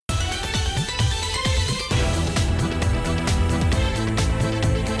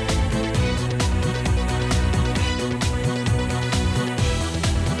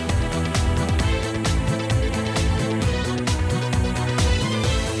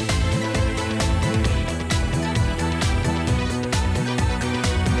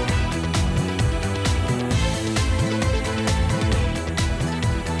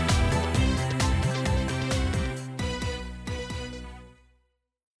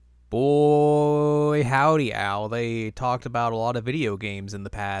Boy, howdy, Al. They talked about a lot of video games in the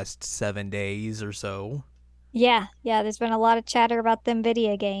past 7 days or so. Yeah, there's been a lot of chatter about them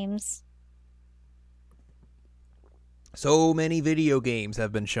video games So many video games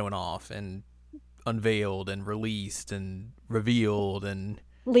have been shown off and unveiled and released and revealed and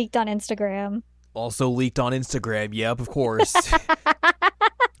leaked on Instagram. also leaked on Instagram. Yep, of course.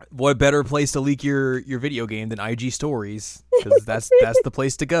 What better place to leak your video game than IG stories? Because that's the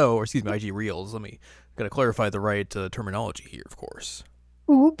place to go. Or excuse me, IG Reels. Gotta clarify the right terminology here, of course.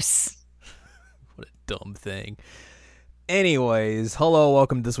 Oops. What a dumb thing. Anyways, hello,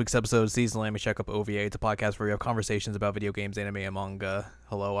 welcome to this week's episode of Seasonal Anime Checkup OVA. It's a podcast where we have conversations about video games, anime, and manga.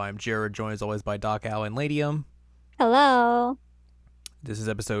 Hello, I'm Jared, joined as always by Doc Al and Ladium. Hello. This is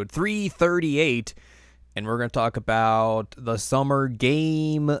episode 338, and we're going to talk about the Summer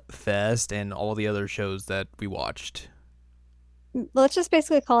Game Fest and all the other shows that we watched. Let's just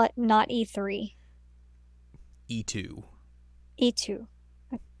basically call it not E3, E2. E2.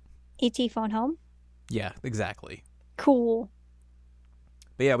 ET phone home. Yeah, exactly. Cool.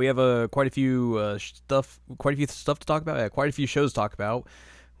 But yeah, we have quite a few stuff to talk about. Yeah, quite a few shows to talk about.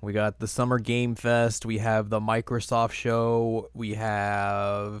 We got the Summer Game Fest. We have the Microsoft show. We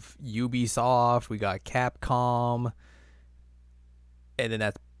have Ubisoft. We got Capcom, and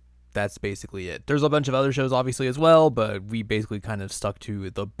then that's basically it. There's a bunch of other shows, obviously, as well, but we basically kind of stuck to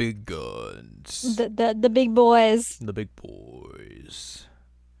the big guns, The big boys. the big boys.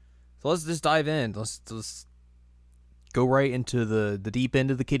 So let's just dive in. Let's go right into the deep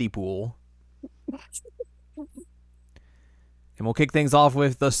end of the kiddie pool. And we'll kick things off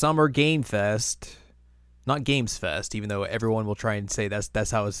with the Summer Game Fest. Not Games Fest, even though everyone will try and say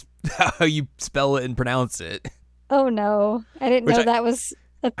that's how how you spell it and pronounce it. Oh no. I didn't Which know that was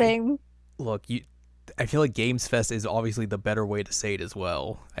a I thing. look, I feel like Games Fest is obviously the better way to say it as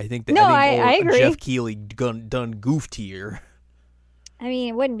well. No, I think I old agree. Jeff Keighley done goofed here. I mean,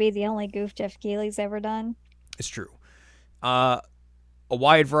 it wouldn't be the only goof Jeff Keighley's ever done. It's true. Uh a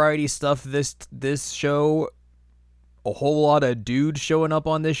wide variety of stuff this show. A whole lot of dudes showing up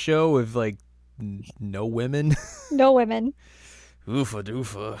on this show with like no women. No women. Oofa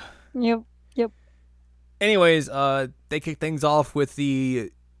doofa. Yep. Yep. Anyways, they kick things off with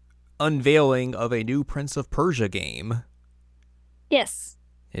the unveiling of a new Prince of Persia game. Yes.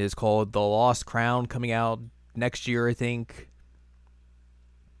 It is called The Lost Crown, coming out next year, I think.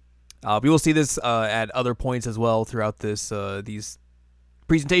 We will see this at other points as well throughout these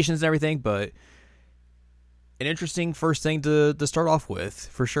presentations and everything, but an interesting first thing to start off with,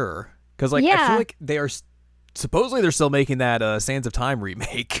 for sure. Because like I feel Yeah. like supposedly they're still making that Sands of Time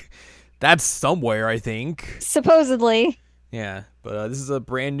remake. That's somewhere, I think. Supposedly. Yeah, but this is a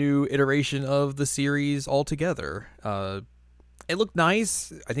brand new iteration of the series altogether. It looked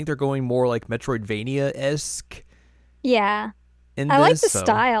nice. I think they're going more like Metroidvania esque Yeah. in I like this. the So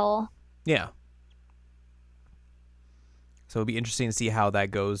style. yeah, so it'll be interesting to see how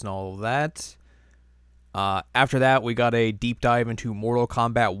that goes and all of that. After that, we got a deep dive into Mortal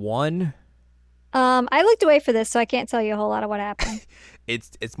Kombat 1. I looked away for this, so I can't tell you a whole lot of what happened.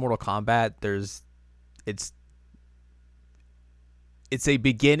 It's Mortal Kombat. It's it's a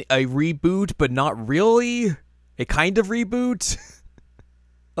reboot, but not really. A kind of reboot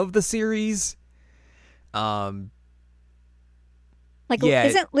of the series. Um, Like, yeah,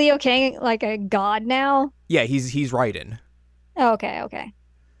 isn't Leo Kang like a god now? yeah, he's Raiden. Oh, okay.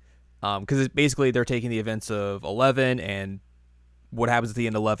 Because basically they're taking the events of 11, and what happens at the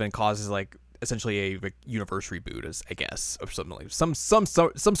end of 11 causes like essentially a like, universe reboot, I guess, or something like some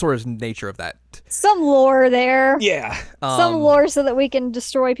sort of nature of that. Some lore there. Yeah. Some lore so that we can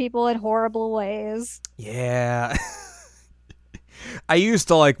destroy people in horrible ways. Yeah. I used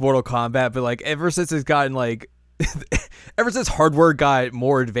to like Mortal Kombat, but like ever since it's gotten like ever since hardware got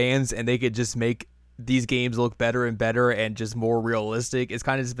more advanced and they could just make these games look better and better and just more realistic, it's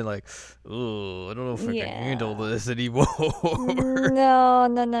kind of just been like, oh, I don't know if I can handle Yeah. this anymore. No.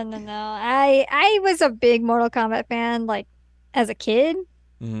 I was a big Mortal Kombat fan, like as a kid,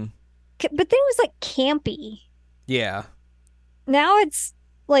 Mhm. But then it was like campy. Yeah. Now it's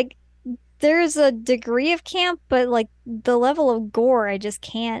like there's a degree of camp, but like the level of gore, I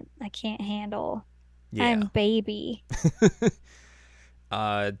can't handle. I'm Yeah. baby.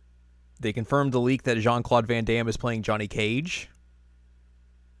 uh, they confirmed the leak that Jean Claude Van Damme is playing Johnny Cage.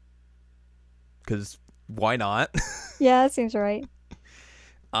 Because why not? Yeah, that seems right.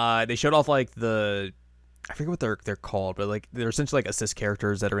 They showed off like I forget what they're called, but like they're essentially like assist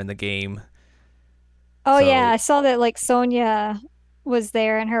characters that are in the game. Oh yeah, So I saw that like Sonya was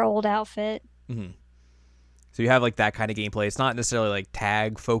there in her old outfit. mhm. So you have like that kind of gameplay. It's not necessarily like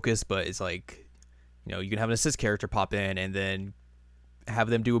tag focused, but it's like, you can have an assist character pop in and then have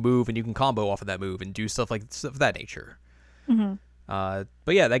them do a move, and you can combo off of that move and do stuff of that nature. Hmm. But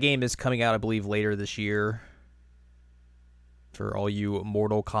yeah, that game is coming out, I believe, later this year. For all you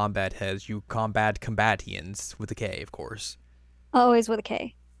Mortal Kombat heads, you combat combatians with a K, of course. Always with a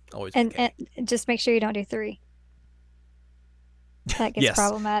K. Always with a K. And just make sure you don't do 3. That gets Yes.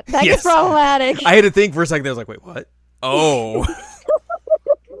 problematic. That Yes. gets problematic. I had to think for a second. I was like, wait, what? Oh.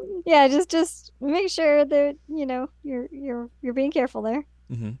 Yeah, just make sure that you're being careful there.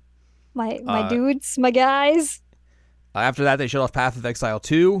 Mm-hmm. My dudes, my guys. After that, they showed off Path of Exile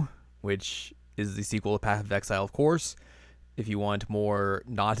 2, which is the sequel to Path of Exile, of course. If you want more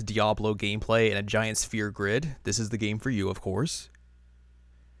not Diablo gameplay and a giant sphere grid, this is the game for you, of course.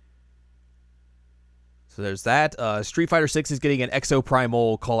 So there's that. Street Fighter 6 is getting an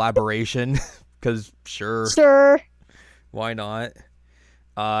Exoprimal collaboration, because Sure. Why not?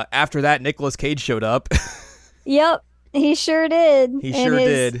 After that, Nicolas Cage showed up. Yep, he sure did. He And sure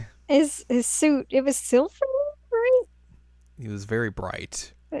did. His suit, it was silver, right? He was very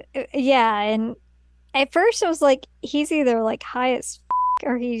bright. Yeah, and at first I was like, he's either like high as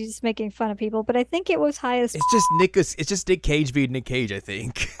or he's just making fun of people, but I think it was high as It's just Nick Cage being Nick Cage, I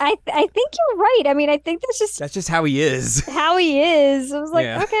think. I think you're right. I mean, I think That's just how he is. how he is. I was like,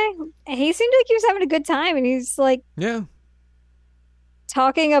 Yeah. okay. And he seemed like he was having a good time, and he's like Yeah.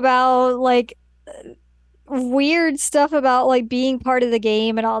 talking about like weird stuff about like being part of the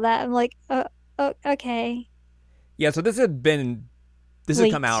game and all that. I'm like, okay. Yeah, so this had come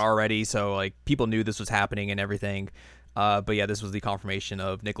out Leaked. already, so like people knew this was happening and everything. But yeah, this was the confirmation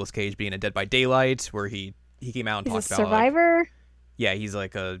of Nicolas Cage being in Dead by Daylight, where he came out and He's a talked about survivor. yeah, he's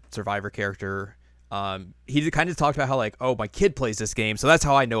like a survivor character. He kind of talked about how like, oh, my kid plays this game, so that's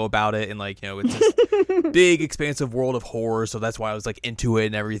how I know about it, and like, it's this big expansive world of horror, so that's why I was like into it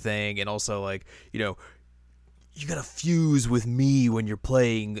and everything, and also like, you gotta fuse with me when you're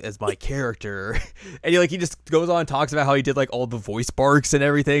playing as my character. And he just goes on and talks about how he did like all the voice barks and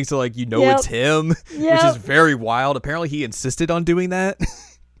everything, so like Yep. it's him, which Yep. is very wild. Apparently he insisted on doing that.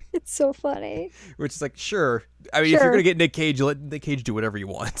 It's so funny. Which is like, sure. I mean, if you're Sure. gonna get Nick Cage, let Nick Cage do whatever he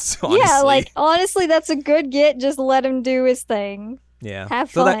wants. Honestly. Yeah, like honestly, that's a good get. Just let him do his thing. Yeah.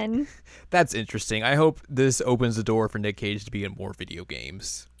 Have So fun. that's interesting. I hope this opens the door for Nick Cage to be in more video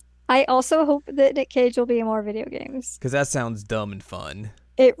games, I also hope that Nick Cage will be in more video games. because that sounds dumb and fun.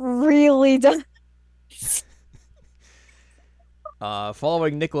 It really does.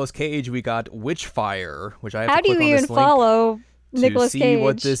 Following Nicolas Cage, we got Witchfire, which I have How to do you click on even this link follow to Nicolas see Cage?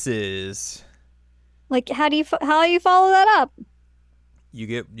 what this is. Like, how do you follow that up? You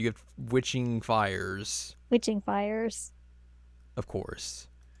get Witching Fires, Witching Fires. of course.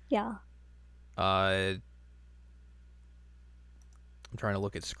 Yeah. I'm trying to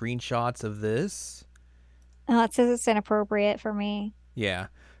look at screenshots of this. Oh, it says it's inappropriate for me. Yeah.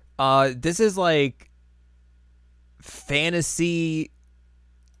 This is like fantasy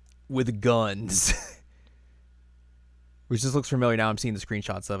with guns. Which just looks familiar now. I'm seeing the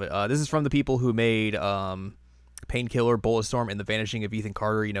screenshots of it. This is from the people who made Painkiller, Bulletstorm, and The Vanishing of Ethan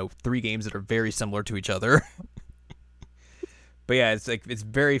Carter. 3 games that are very similar to each other. But yeah, it's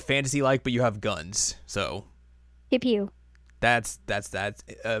very fantasy like, but you have guns. So Pew pew. that's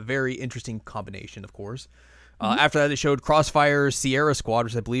a very interesting combination, of course. After that, they showed Crossfire Sierra Squad,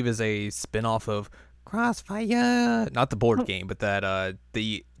 which I believe is a spin-off of Crossfire. Not the board game, but that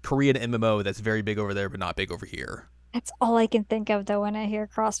the Korean MMO that's very big over there, but not big over here. That's all I can think of though when I hear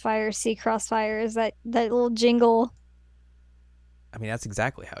Crossfire, see Crossfire is that little jingle. I mean, that's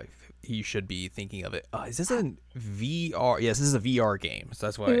exactly how you should be thinking of it. Is this a VR? Yes, this is a VR game, so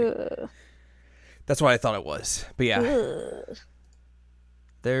that's why. Ugh. That's what I thought it was. But yeah, Ugh.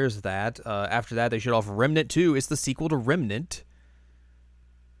 there's that. After that, they showed off Remnant 2. It's the sequel to Remnant.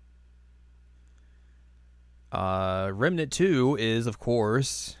 Remnant 2 is, of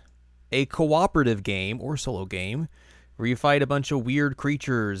course, a cooperative game or solo game where you fight a bunch of weird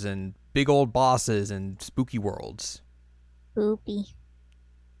creatures and big old bosses and spooky worlds. Spoopy.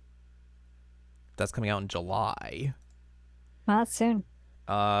 That's coming out in July. Not soon.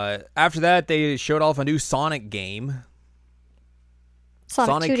 After that, they showed off a new Sonic game.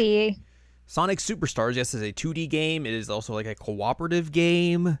 Sonic 2D. Sonic Superstars, yes, is a 2D game. It is also like a cooperative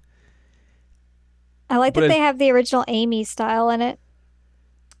game. I like But that they have the original Amy style in it.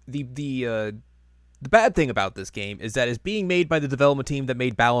 The bad thing about this game is that it's being made by the development team that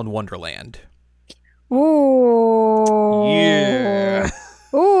made Balan Wonderland. Ooh. Yeah.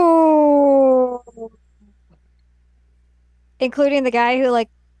 Ooh. Including the guy who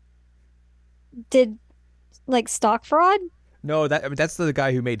did Like stock fraud? No, that's the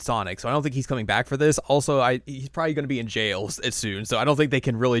guy who made Sonic, so I don't think he's coming back for this. Also, he's probably going to be in jail soon, so I don't think they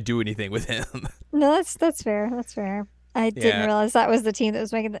can really do anything with him. No, that's fair. That's fair. I didn't Yeah. realize that was the team that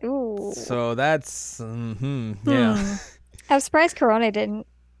was making the. Ooh. So that's yeah. Hmm. I'm surprised Corona didn't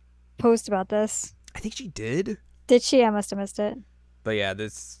post about this. I think she did, Did she? I must have missed it. but yeah,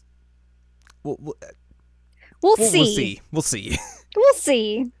 this we'll we'll, We'll we'll see. see. We'll see. We'll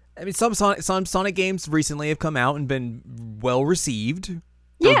see. I mean, some Sonic games recently have come out and been well received, or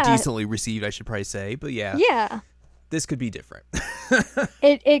Yeah. decently received, I should probably say. But yeah, Yeah. this could be different.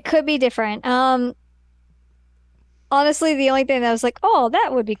 It could be different. Honestly, the only thing that was like, oh,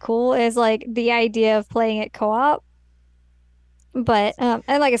 that would be cool is like the idea of playing it co-op. But and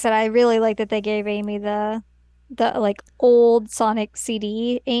like I said, I really like that they gave Amy the like old Sonic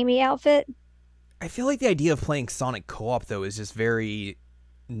CD Amy outfit. I feel like the idea of playing Sonic co-op though is just very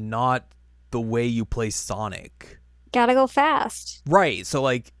not the way you play Sonic. Gotta go fast. Right. So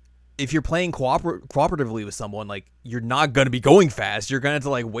like if you're playing cooperatively with someone, like you're not gonna be going fast. You're gonna have to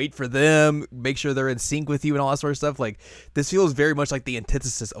like wait for them, make sure they're in sync with you and all that sort of stuff. Like this feels very much like the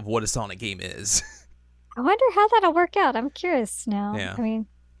antithesis of what a Sonic game is. I wonder how that'll work out. I'm curious now. Yeah. I mean,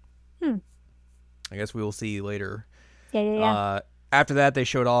 hmm. I guess we will see later. Yeah, yeah, yeah. After that, they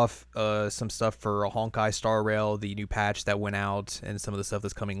showed off some stuff for Honkai Star Rail, the new patch that went out, and some of the stuff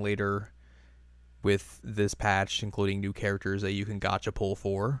that's coming later with this patch, including new characters that you can gacha pull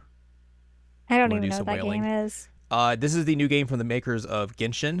for. I don't Wanna even do know some what that whaling? game is. This is the new game from the makers of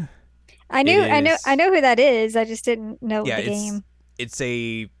Genshin. I It knew, I know, I is, know who that is. I just didn't know yeah, the game. it's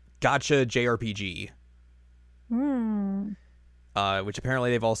a gacha JRPG, Hmm. which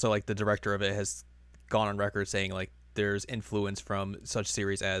apparently they've also like the director of it has gone on record saying like there's influence from such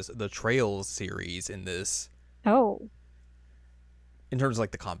series as the Trails series in this, Oh. in terms of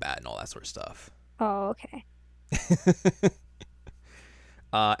like the combat and all that sort of stuff. Oh, okay.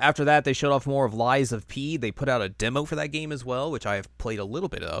 After that, they showed off more of Lies of P. They put out a demo for that game as well, which I have played a little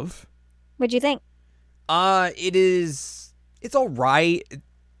bit of. What'd you think? It's all right.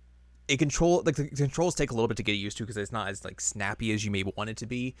 The controls take a little bit to get used to because it's not as like snappy as you may want it to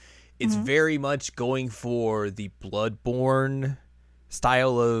be. It's Mhm. very much going for the Bloodborne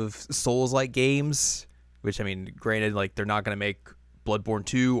style of Souls-like games, which I mean, granted, like they're not going to make Bloodborne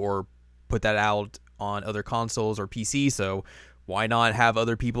 2 or put that out on other consoles or PC, so why not have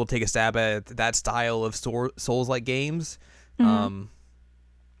other people take a stab at that style of Souls-like games? Mhm.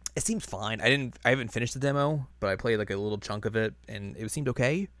 It seems fine. I haven't finished the demo, but I played like a little chunk of it, and it seemed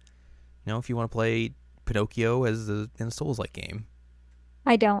okay. You know, if you want to play Pinocchio in a Souls-like game.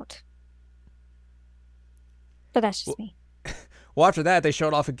 I don't. But that's Well, just me. well, after that, they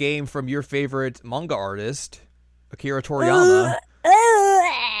showed off a game from your favorite manga artist, Akira Toriyama,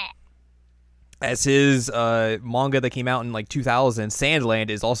 as his manga that came out in like 2000, Sandland,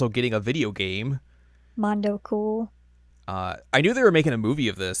 is also getting a video game. Mondo cool. I knew they were making a movie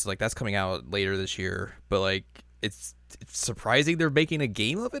of this, like that's coming out later this year, but like it's surprising they're making a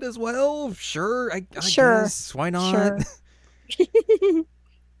game of it as well. Sure, I Sure. guess why not? Sure.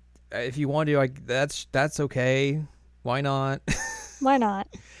 If you want to, that's okay. Why not? Why not?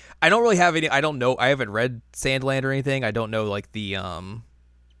 I don't really have any. I don't know. I haven't read Sandland or anything. I don't know like the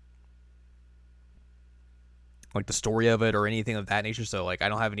story of it or anything of that nature. So like I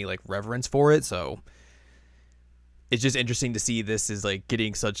don't have any like reverence for it. So it's just interesting to see this is like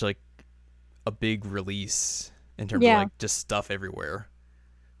getting such like a big release in terms of Yeah. like just stuff everywhere,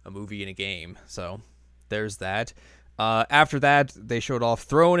 a movie and a game. So there's that. After that, they showed off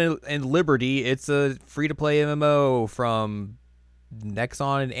Throne and Liberty. It's a free-to-play MMO from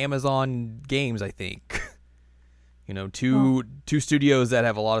Nexon and Amazon Games, I think. You know, two studios that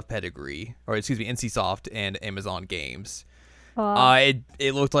have a lot of pedigree, or excuse me, NCSoft and Amazon Games.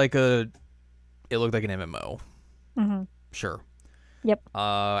 It looked like an MMO. Mhm. Sure. Yep.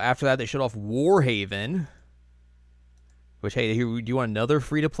 After that, they showed off Warhaven, which, hey, do you want another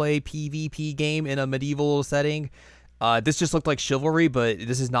free-to-play PvP game in a medieval setting? This just looked like Chivalry, but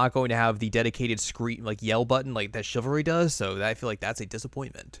this is not going to have the dedicated screen, like yell button like that Chivalry does, so I feel like that's a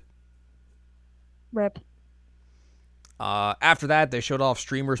disappointment. Rip. After that, they showed off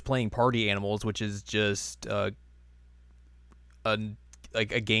streamers playing Party Animals, which is just a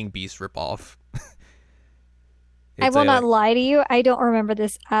Gang Beast ripoff. I will not lie to you. I don't remember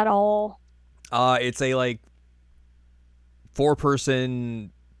this at all. It's a like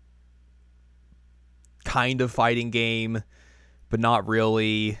 4-person kind of fighting game, but not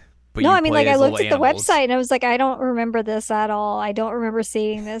really. but No, you I mean, like, play I as little looked at the animals. website and I was like, I don't remember this at all. I don't remember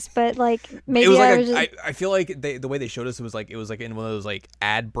seeing this, but like, It was maybe I like was just, I feel like the way they showed us it was like in one of those like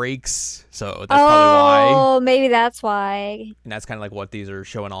ad breaks, so that's probably why, oh, maybe that's why. and that's kind of like what these are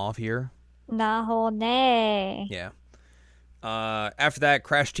showing off here. Nahone. Yeah. After that,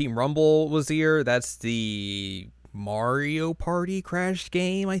 Crash Team Rumble was here. That's the Mario Party Crash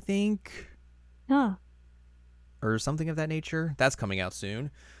game, I think, Huh. or something of that nature. That's coming out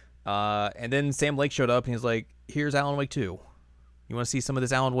soon. And then Sam Lake showed up and he's like, "Here's Alan Wake 2. You want to see some of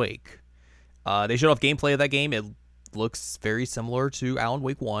this Alan Wake?" They showed off gameplay of that game. It looks very similar to Alan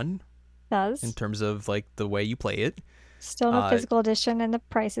Wake 1 in Does. terms of like the way you play it. Still no Uh, physical edition and the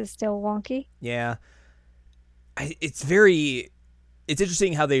price is still wonky. yeah, it's very. It's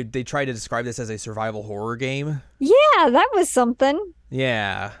interesting how they try to describe this as a survival horror game. Yeah, that was something.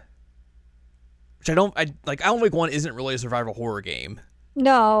 Yeah, which I like. Alan Wake 1 isn't really a survival horror game.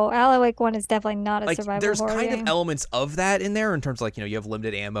 No, Alan Wake 1 is definitely not a Like survival there's horror kind of game. elements of that in there in terms of like, you have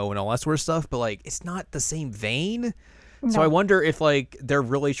limited ammo and all that sort of stuff, but like it's not the same vein. So I No. wonder if like they're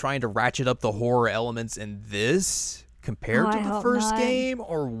really trying to ratchet up the horror elements in this Oh, compared to I the hope first not. game,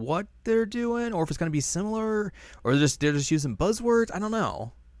 or what they're doing, or if it's going to be similar, or they're just using buzzwords. I don't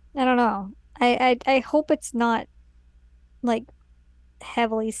know. I don't know. I hope it's not like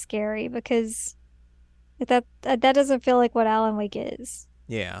heavily scary because that doesn't feel like what Alan Wake is.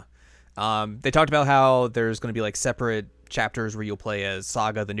 Yeah. They talked about how there's going to be like separate chapters where you'll play as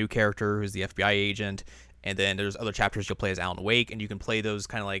Saga, the new character who's the FBI agent, and then there's other chapters you'll play as Alan Wake, and you can play those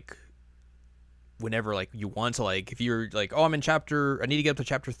kind of like whenever like you want. So like if you're like, oh, I need to get up to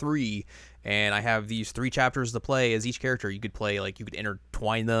chapter 3 and I have these 3 chapters to play as each character, you could play like, you could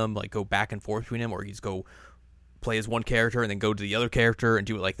intertwine them, like go back and forth between them, or you just go play as one character and then go to the other character and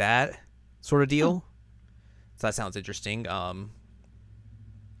do it like that sort of Huh. deal. So that sounds interesting.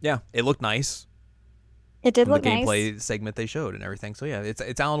 Yeah, it looked nice It did from the look nice. gameplay segment they showed and everything. So yeah,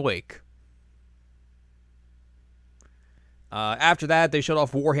 it's Alan Wake. After that, they showed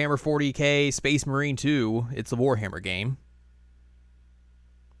off Warhammer 40k Space Marine 2. It's a Warhammer game.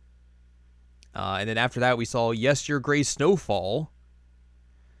 And then after that, we saw Yes Your Grace Snowfall,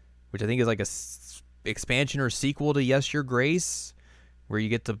 which I think is like a expansion or sequel to Yes Your Grace, where you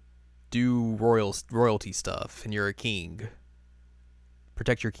get to do royalty stuff and you're a king.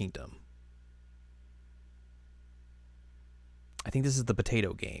 Protect your kingdom. I think this is the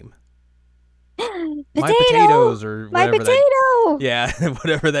potato game. My Potato! potatoes, or My whatever that. potato! Yeah,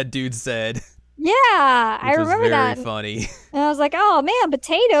 whatever that dude said, Yeah, I which was remember very that. funny. And I was like, oh man,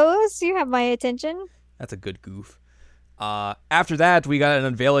 potatoes, you have my attention. That's a good goof. After that, we got an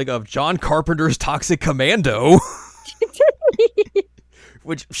unveiling of John Carpenter's Toxic Commando,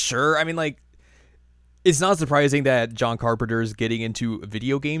 which, sure, I mean, like, it's not surprising that John Carpenter's getting into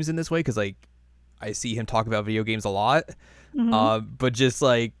video games in this way, because, like, I see him talk about video games a lot. Hmm. But just,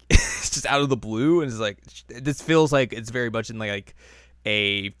 like, it's just out of the blue, and it's like, this feels like it's very much in, like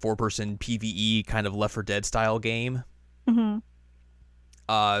a 4-person PvE kind of Left 4 Dead style game. Hmm.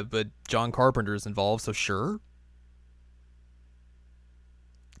 But John Carpenter's involved, so sure.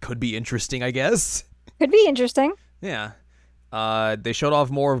 Could be interesting, I guess. Could be interesting. Yeah. They showed off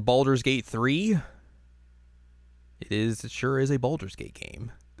more of Baldur's Gate 3. It sure is a Baldur's Gate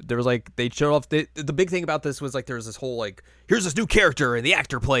game. There was like, they showed off, the big thing about this was like, there was this whole like, here's this new character and the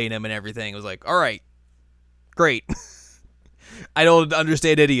actor playing him and everything. It was like, all right, great. I don't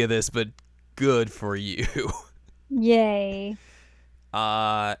understand any of this, but good for you. Yay.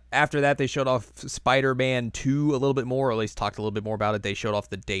 After that, they showed off Spider-Man 2 a little bit more, or at least talked a little bit more about it. They showed off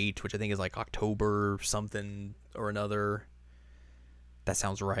the date, which I think is like October something or another. That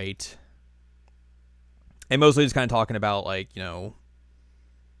sounds right. And mostly just kind of talking about, like, a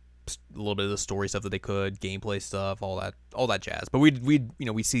little bit of the story stuff that they could, gameplay stuff, all that jazz. But we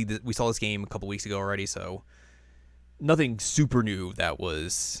saw this game a couple weeks ago already, so nothing super new that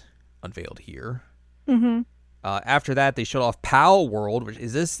was unveiled here. Hmm. After that, they showed off Pal World, which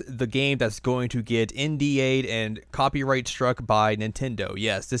is this the game that's going to get NDA'd and copyright struck by Nintendo.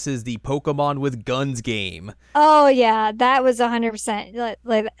 Yes, this is the Pokemon with guns game. Oh yeah, that was 100%.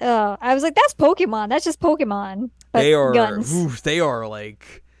 Oh, I was like, that's Pokemon. That's just Pokemon, but guns. They are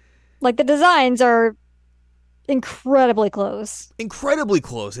like Like the designs are incredibly close. incredibly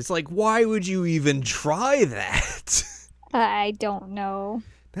close. It's like, why would you even try that? I don't know.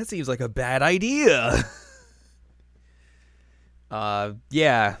 That seems like a bad idea.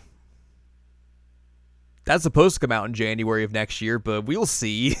 Yeah. That's supposed to come out in January of next year, but we'll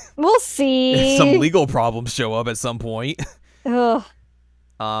see We'll if some see. legal problems show up at some point. Ugh.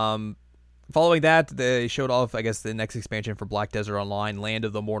 Um, Following that, they showed off, I guess, the next expansion for Black Desert Online, Land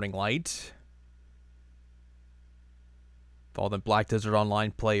of the Morning Light. For all the Black Desert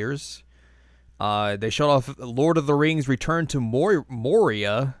Online players. They showed off Lord of the Rings Return to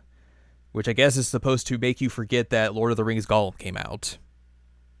Moria, which I guess is supposed to make you forget that Lord of the Rings Gollum came out.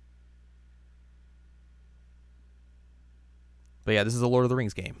 But yeah, this is a Lord of the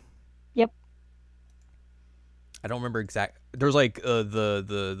Rings game. Yep. I don't remember exact. There's like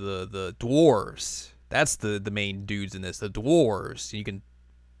the dwarves. That's the main dudes in this. The dwarves. You can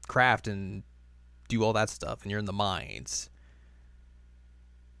craft and do all that stuff, and you're in the mines.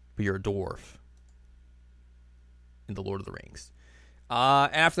 But you're a dwarf in the Lord of the Rings.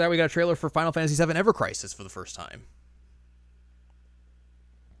 After that, we got a trailer for Final Fantasy VII Ever Crisis for the first time,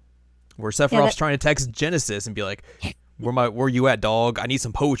 where Sephiroth's trying to text Genesis and be like, "Where you at, dog? I need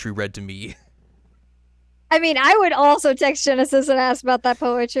some poetry read to me." I mean, I would also text Genesis and ask about that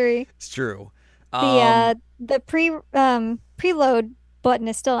poetry. It's true. The preload button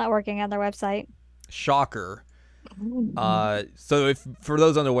is still not working on their website. Shocker. So if for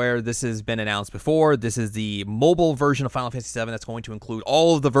those unaware, this has been announced before. This is the mobile version of Final Fantasy VII that's going to include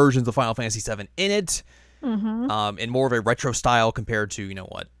all of the versions of Final Fantasy VII in it, in more of a retro style compared to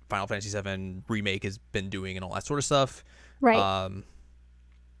what Final Fantasy VII Remake has been doing and all that sort of stuff. Right.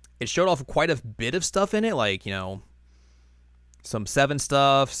 It showed off quite a bit of stuff in it, like some 7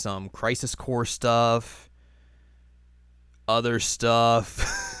 stuff, some Crisis Core stuff, other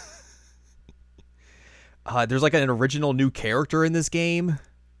stuff. There's like an original new character in this game.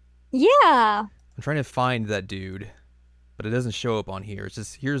 Yeah. I'm trying to find that dude, but it doesn't show up on here. It's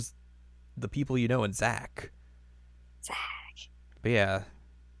just, here's the people you know and Zack. But yeah.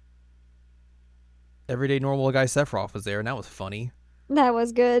 Everyday normal guy Sephiroth was there, and that was funny. That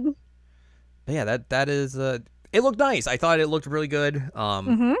was good. But yeah, that is... it looked nice. I thought it looked really good.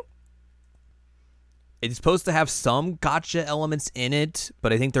 It's supposed to have some gacha elements in it,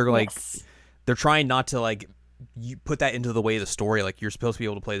 but I think they're like... Yes. They're trying not to you put that into the way of the story. Like, you're supposed to be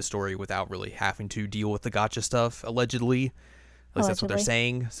able to play the story without really having to deal with the gacha stuff, allegedly. At least that's what they're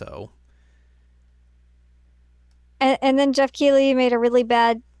saying, so... And then Jeff Keighley made a really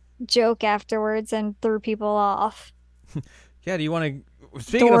bad joke afterwards and threw people off. Yeah, do you want to...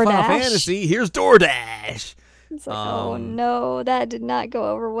 Speaking of Final Fantasy, here's DoorDash! It's like, oh no, that did not go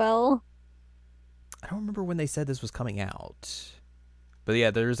over well. I don't remember when they said this was coming out. But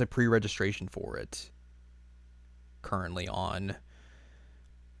yeah, there's a pre-registration for it currently on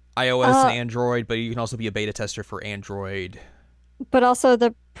iOS and Android, but you can also be a beta tester for Android. But also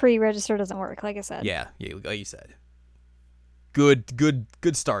the pre-register doesn't work, like I said. Yeah, like you said. Good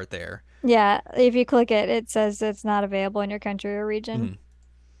start there. Yeah, if you click it, it says it's not available in your country or region.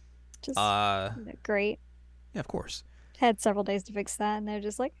 Just great. Yeah, of course. Had several days to fix that, and they're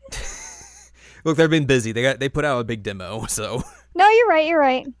just like... Look, they've been busy. They put out a big demo, so... No, you're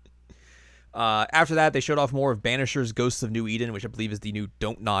right. After that, they showed off more of Banisher's Ghosts of New Eden, which I believe is the new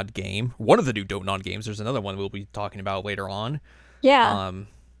Don't Nod game. One of the new Don't Nod games. There's another one we'll be talking about later on. Yeah.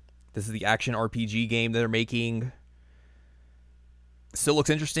 This is the action RPG game they're making. Still looks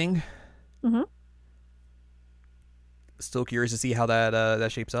interesting. Still curious to see how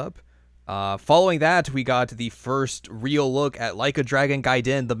that shapes up. Following that, we got the first real look at Like a Dragon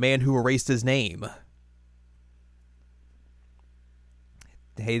Gaiden, the man who erased his name.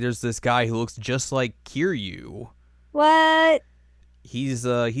 Hey, there's this guy who looks just like Kiryu. What? He's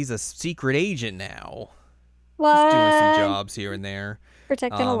a secret agent now. What? Just doing some jobs here and there.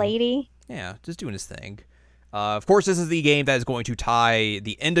 Protecting a lady. Yeah, just doing his thing. Of course, this is the game that is going to tie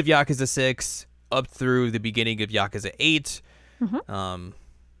the end of Yakuza 6 up through the beginning of Yakuza 8.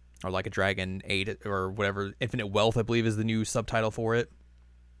 Or Like a Dragon 8 or whatever. Infinite Wealth, I believe, is the new subtitle for it.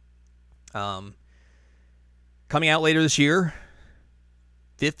 Coming out later this year.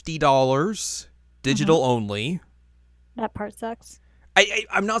 $50, digital only. That part sucks.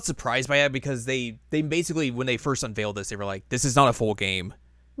 I'm not surprised by it because they basically, when they first unveiled this, they were like, this is not a full game.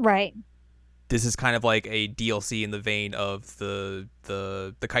 Right. This is kind of like a DLC in the vein of the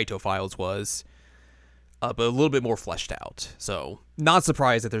Kaito Files was, but a little bit more fleshed out. So not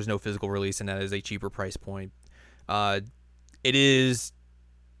surprised that there's no physical release and that is a cheaper price point. It is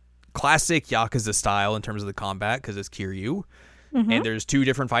classic Yakuza style in terms of the combat because it's Kiryu. And there's 2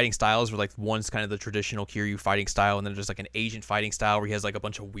 different fighting styles where like one's kind of the traditional Kiryu fighting style and then there's like an agent fighting style where he has like a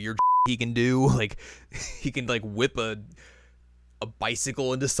bunch of weird he can do. Like he can like whip a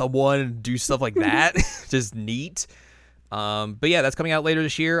bicycle into someone and do stuff like that. Just neat. But yeah, that's coming out later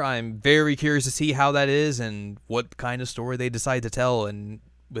this year. I'm very curious to see how that is and what kind of story they decide to tell and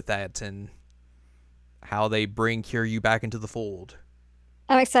with that and how they bring Kiryu back into the fold.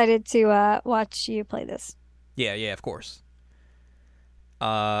 I'm excited to watch you play this. Yeah, yeah, of course.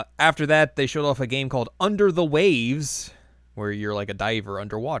 After that, they showed off a game called Under the Waves, where you're like a diver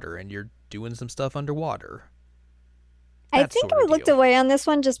underwater and you're doing some stuff underwater. I That think sort I of looked deal. away on this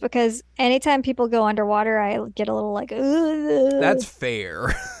one just because anytime people go underwater, I get a little like, That's ugh.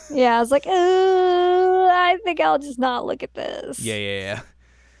 fair. Yeah, I was like, I think I'll just not look at Yeah, this. yeah, yeah.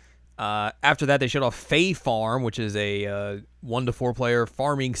 After that, they showed off Fae Farm, which is a 1 to 4 player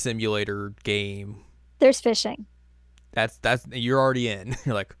farming simulator game. There's fishing. That's you're already in.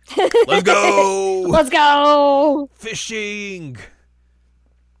 You're like, let's go Let's go. fishing.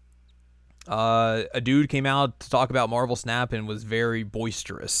 A dude came out to talk about Marvel Snap and was very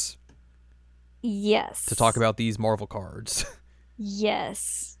boisterous to talk Yes. about these Marvel cards.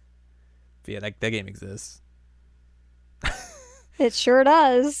 Yes. But yeah, that game exists. It sure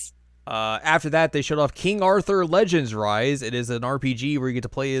does. After that, they showed off King Arthur Legends Rise. It is an RPG where you get to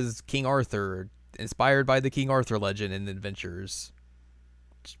play as King Arthur, inspired by the King Arthur legend and adventures.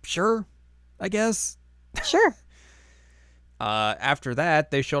 Sure, I guess. Sure. After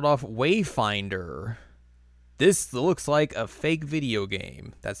that, they showed off Wayfinder. This looks like a fake video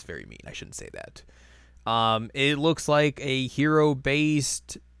game. That's very mean. I shouldn't say that. It looks like a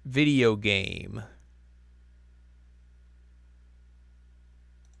hero-based video game.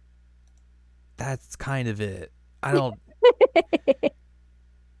 That's kind of it. I don't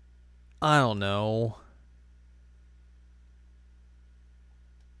know.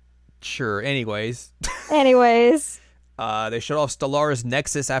 Sure. Anyways, Anyways, they showed off Stellaris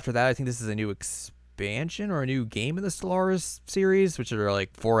Nexus after that. I think this is a new expansion or a new game in the Stellaris series, which are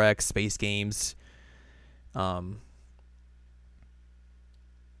like 4X space games. Um,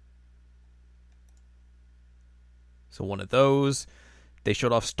 so one of those. They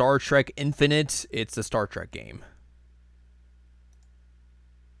showed off Star Trek Infinite. It's a Star Trek game.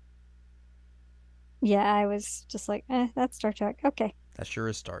 yeah, I was just like, that's Star Trek. Okay. That sure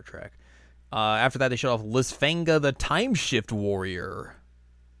is Star Trek. After that, they showed off Lisfanga the Time Shift Warrior.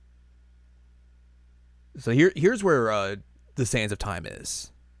 So here's where the Sands of Time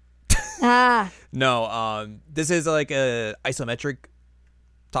is. Ah, No, this is like a isometric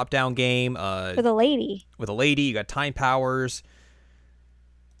top-down game. for the lady. With a lady, you got time powers.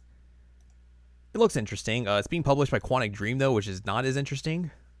 It looks interesting. It's being published by Quantic Dream though, which is not as interesting.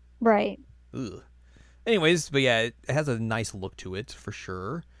 Right. Ugh. Anyways, but yeah, it has a nice look to it for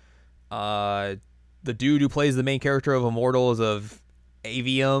sure. Uh, the dude who plays the main character of Immortals of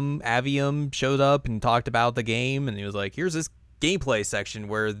Avium showed up and talked about the game, and he was like, "Here's this gameplay section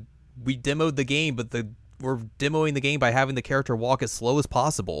where we demoed the game, but we're demoing the game by having the character walk as slow as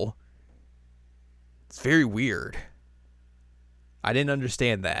possible." It's very weird. I didn't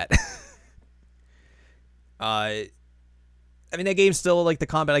understand that. I mean, that game's still like the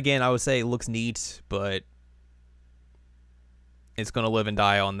combat again. I would say looks neat, but it's gonna live and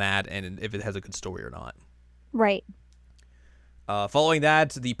die on that, and if it has a good story or not. Right. Following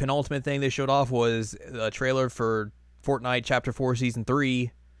that, the penultimate thing they showed off was a trailer for Fortnite Chapter 4 Season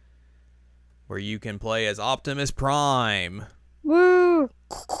 3, where you can play as Optimus Prime. Woo.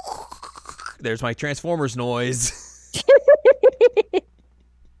 There's my Transformers noise.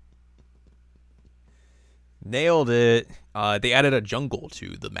 Nailed it. They added a jungle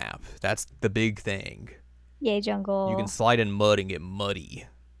to the map. That's the big thing. Yay, You jungle. can slide in mud and get muddy.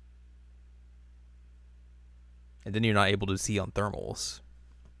 And then you're not able to see on thermals.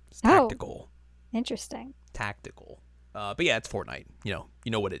 It's Oh, tactical. interesting. Tactical. But yeah, it's Fortnite. You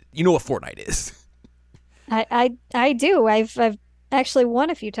know what Fortnite is. I do. I've actually won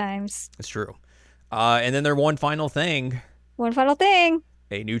a few times. It's true. And then their one final thing, One final thing.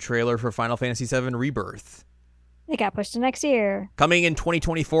 a new trailer for Final Fantasy VII Rebirth. It got pushed to next year. Coming in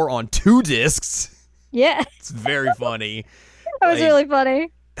 2024 on 2 discs. Yeah, It's very funny. that was Like, really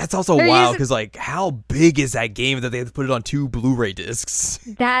funny. that's also They're wild using- because like how big is that game that they have to put it on 2 Blu-ray discs?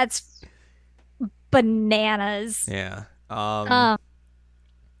 That's bananas. Yeah. Um,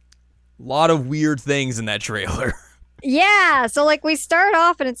 Lot of weird things in that trailer. yeah. So like we start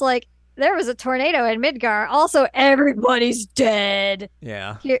off and it's like there was a tornado in Midgar. Also, everybody's dead.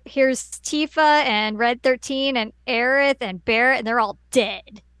 Yeah. Here's Tifa and Red 13 and Aerith and Barrett, and they're all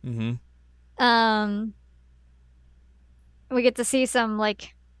dead. Mm-hmm. We get to see some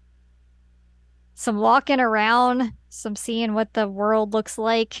walking around, some seeing what the world looks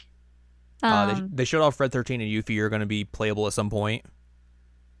like. They showed off Red 13 and Yuffie are going to be playable at some point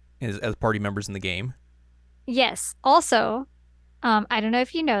as party members in the game. Yes. Also, I don't know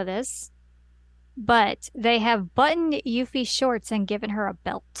if you know this, but they have buttoned Yuffie shorts and given her a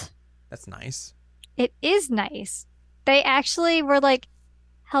belt. That's nice. It is nice. They actually were like,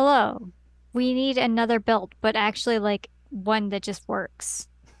 hello, we need another belt, but actually like one that just works.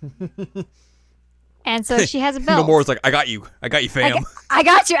 And so she has a Momora's belt. like, I got you, I got, fam. I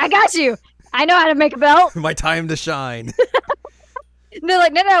got you. I got you. I know how to make a belt. My time to shine. And they're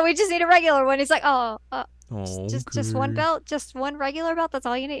like, no, no, we just need a regular one. He's like, oh, just one Okay. belt, just one regular belt. That's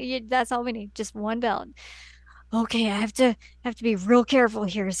all you need. That's all we need. Just one belt. Okay, I have to be real careful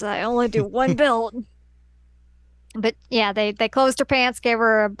here, so I only do one belt. But yeah, they closed her pants, gave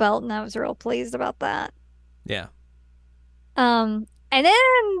her a belt, and I was real pleased about that. Yeah. And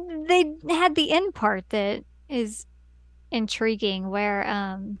then they had the end part that is intriguing, where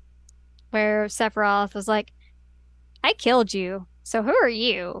Sephiroth was like, "I killed you, so who are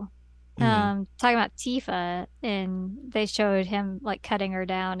you?" Hmm. Talking about Tifa, and they showed him like cutting her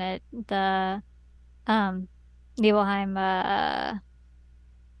down at the um Nibelheim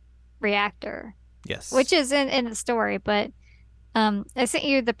reactor, which Yes. is in the story, but I sent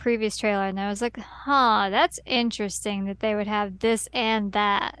you the previous trailer and I was like, huh, that's interesting that they would have this and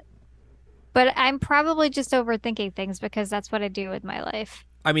that. But I'm probably just overthinking things because that's what I do with my life.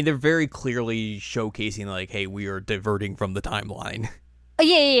 I mean, they're very clearly showcasing like, hey, we are diverting from the timeline. Oh,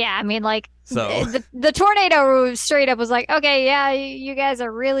 yeah, yeah, yeah. I mean, like So, the tornado straight up was like, okay, yeah, you guys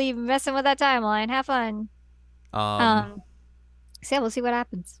are really messing with that timeline. Have fun. um, Um, so yeah, we'll see what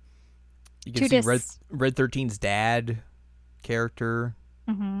happens. you can Two see Red discs. Red 13's dad character,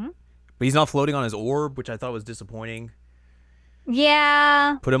 Mm-hmm. but he's not floating on his orb, which I thought was disappointing.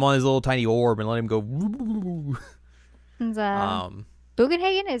 Yeah. Put him on his little tiny orb and let him go. And, Um,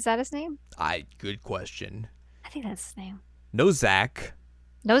 Bugenhagen, is that his name? good question. I think that's his name. No Zack,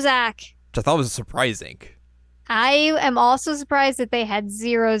 No, Zach. which I thought was surprising. I am also surprised that they had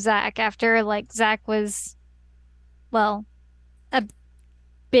zero Zach after like Zach was, well, a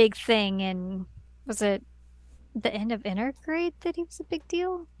big thing, and was it the end of Intergrade that he was a big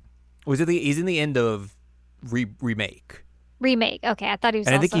deal? Was it the? He's in the end of remake, Remake. Okay, I thought he was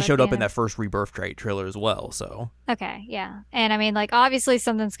and I think also he at showed the up end in of. that first Rebirth trailer as well. So Okay, yeah. And I mean, like, obviously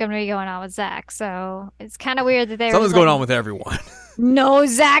something's going to be going on with Zach, so it's kind of weird that they were something's just like, going on with everyone. no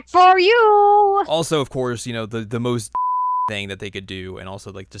Zach for you. Also, of course, the most thing that they could do, and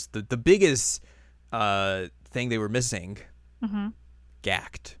also like just the biggest thing they were missing, Mm-hmm.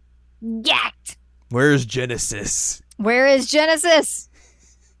 Gact. Yacked. Where's Genesis? Where is Genesis?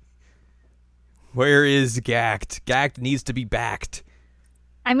 Where is Gact? Gact needs to be backed.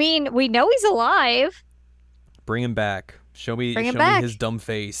 I mean, we know he's alive. Bring him back. Bring him Show me his back. dumb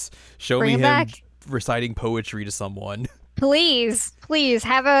face. Show Bring me him him back. reciting poetry to someone. Please, please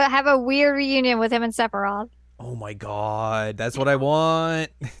have a weird reunion with him and Sephiroth. Oh my god, that's what I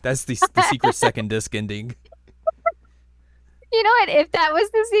want. That's the secret second disc ending. You know what? If that was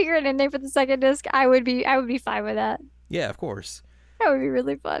the secret ending for the second disc, I would be fine with that. Yeah, of course. That would be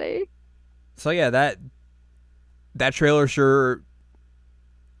really funny. So yeah, that trailer sure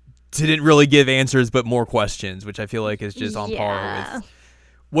didn't really give answers but more questions, which I feel like is just on par Yeah. with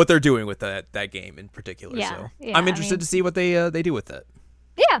what they're doing with that game in particular. Yeah. So Yeah. I'm I interested mean, to see what they do with it.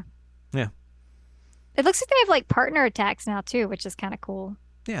 yeah. Yeah, It looks like they have like partner attacks now too, which is kind of cool.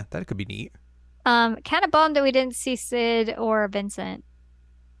 yeah, that could be neat. Kind of bummed that we didn't see Sid or Vincent.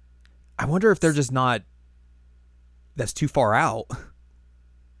 I wonder if they're just not that's too far out,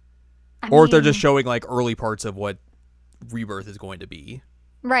 I or if they're just mean, showing like early parts of what Rebirth is going to be.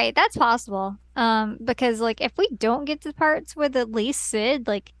 right, that's possible. Because like if we don't get to parts with at least Sid,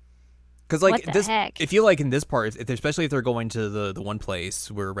 like Because what like the this, I heck? feel like in this part, especially if they're going to the one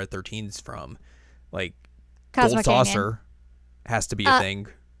place where Red 13's from, like Gold Cosmo Canyon. Saucer has to be a Uh, thing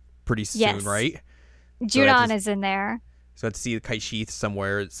pretty soon, yes. right? So I have Junon to is in there. so I have to see the Kite Sheath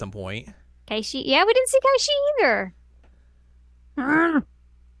somewhere at some point. Kaishi. Yeah, we didn't see Kaishi either. Mm.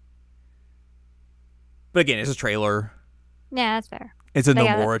 But again, it's a trailer. Yeah, that's fair. It's a They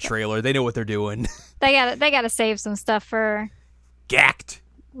gotta Nomura trailer. They know what they're doing. they gotta save some stuff for Gacked.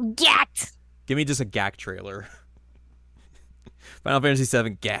 Gact. Give me just a Gack trailer. Final Fantasy VII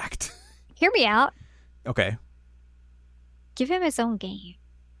Gacked. Hear me out. Okay. Give him his own game.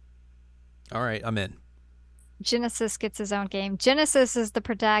 All right, I'm in. Genesis gets his own game. Genesis is the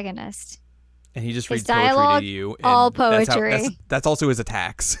protagonist. And he just His reads poetry to dialogue, you, all and poetry. that's also his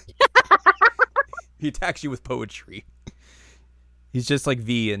attacks. He attacks you with poetry. He's just like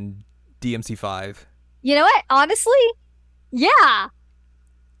V in DMC5. You know what? Honestly, yeah,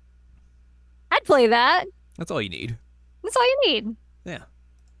 I'd play that. That's all you need. That's all you need. Yeah.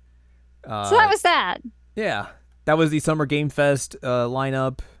 So that was that. Yeah. That was the Summer Game Fest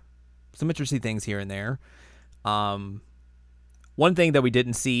lineup. Some interesting things here and there. One thing that we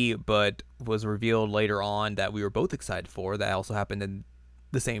didn't see but was revealed later on that we were both excited for that also happened in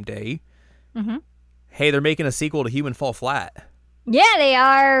the same day. Hmm. Hey, they're making a sequel to Human Fall Flat, Yeah, they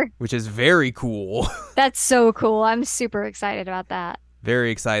are. which is very cool. That's so cool. I'm super excited about that.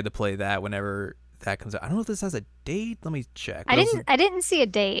 Very excited to play that whenever that comes out. I don't know if this has a date. Let me check. I didn't see a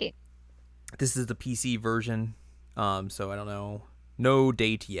date. This is the PC version, so I don't know. No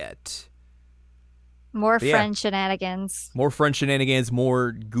date yet. More But yeah, friend shenanigans. more French shenanigans,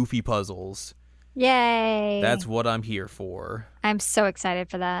 more goofy puzzles. Yay. That's what I'm here I'm so excited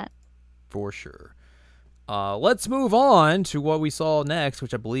for that. for sure. Let's move on to what we saw next,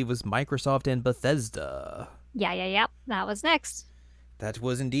 which I believe was Microsoft and Bethesda. Yeah. That was next. That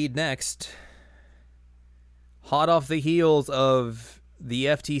was indeed next. Hot off the heels of the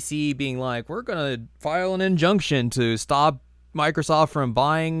FTC being like, we're going to file an injunction to stop Microsoft from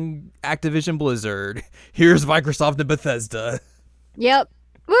buying Activision Blizzard. Here's Microsoft and Bethesda. Yep.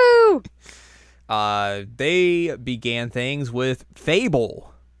 Woo! They began things with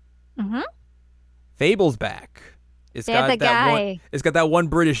Fable. Mm-hmm. Fable's back. It's They had got the that guy. one. It's got that one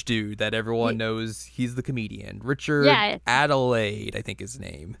British dude that everyone knows. He's the comedian, Richard Yeah. Adelaide, I think his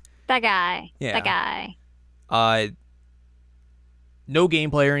name. That guy. Yeah. That guy. Uh, no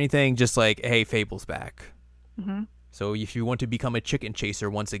gameplay or anything. Just like, hey, Fable's back. Mm-hmm. So if you want to become a chicken chaser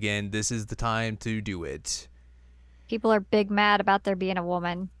once again, this is the time to do it. People are big mad about there being a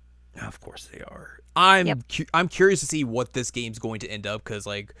woman. Of course they are. I'm Yep. I'm curious to see what this game's going to end up because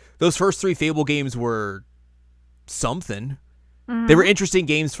like those first 3 Fable games were something. Mm-hmm. They were interesting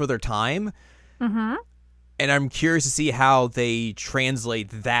games for their time, Mm-hmm. and I'm curious to see how they translate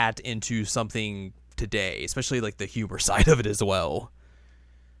that into something today, especially like the humor side of it as well.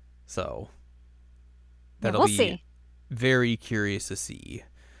 So that'll We'll be see. very curious to see.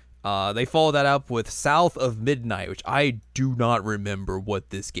 They followed that up with South of Midnight, which I do not remember what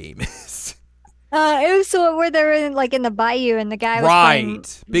this game is. It was so where they were in the bayou and the guy was playing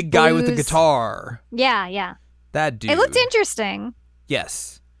Right. Big guy with the blues. guitar. Yeah. That dude. It looked interesting.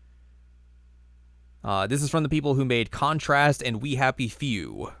 Yes. This is from the people who made Contrast and We Happy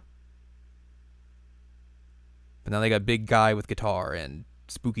Few. But now they got big guy with guitar and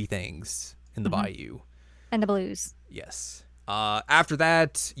spooky things in the bayou. And the blues. Yes. After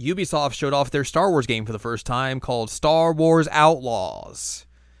that, Ubisoft showed off their Star Wars game for the first time called Star Wars Outlaws.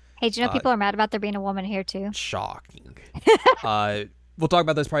 Hey, do you know people are mad about there being a woman here too? Shocking. We'll talk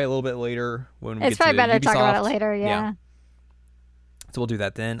about this probably a little bit later when we It's get to probably better to talk about it Ubisoft. later, yeah. So we'll do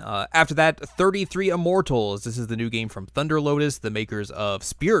that then. After that, 33 Immortals. This is the new game from Thunder Lotus, the makers of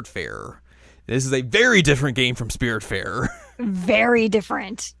Spiritfarer. This is a very different game from Spiritfarer. Very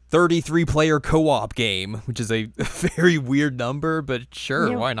different. 33 player co-op game, which is a very weird number, but sure,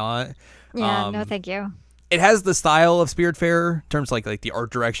 Yeah. why not? Yeah, no thank you. It has the style of Spiritfarer in terms of like the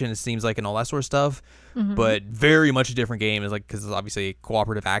art direction, it seems like, and all that sort of stuff, Mm-hmm. but very much a different game. Is like because it's obviously a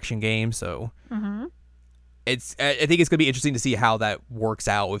cooperative action game, so Mm-hmm. I think it's gonna be interesting to see how that works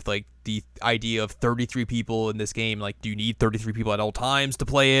out with like the idea of 33 people in this game. Like, do you need 33 people at all times to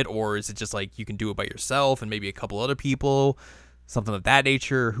play it, or is it just like you can do it by yourself and maybe a couple other people, something of that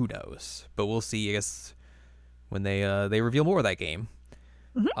nature? Who knows? But we'll see, I guess, when they reveal more of that game.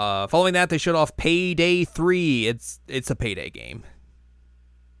 Mm-hmm. Following that, they showed off Payday 3. It's a Payday game.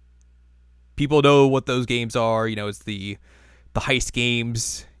 People know what those games are. You know, it's the heist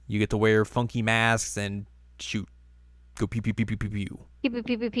games. You get to wear funky masks and shoot. Go pew pew pew pew pew pew. Pew, pew,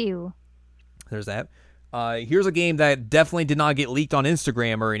 pew, pew, pew. There's that. Here's a game that definitely did not get leaked on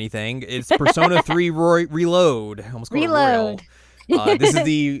Instagram or anything. It's Persona 3 Reload. I almost called Reload. it Royal. This is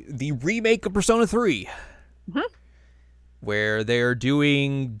the remake of Persona 3. Mm-hmm. Where they're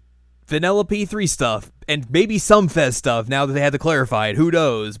doing vanilla P3 stuff and maybe some Fez stuff now that they had to clarify it. Who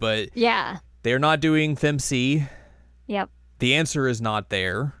knows? But Yeah. they're not doing FemC. Yep. The answer is not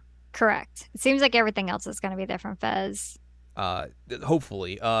there. Correct. It seems like everything else is going to be there from Fez.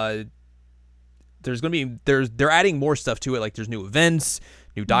 Hopefully. There's gonna be they're adding more stuff to it. Like there's new events,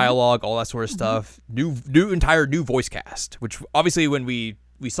 new dialogue, all that sort of stuff. New voice cast. Which obviously when we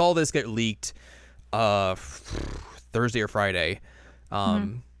saw this get leaked, Thursday or Friday,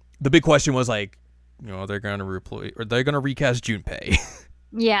 the big question was like, you know, they're gonna recast Junpei.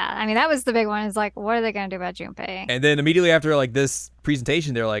 Yeah. I mean, that was the big one. Is like, what are they going to do about Junpei? And then immediately after like this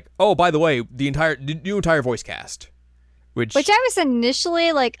presentation, they're like, oh, by the way, the new entire voice cast. Which I was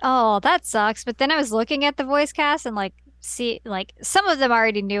initially like, oh, that sucks. But then I was looking at the voice cast and like, see, like some of them I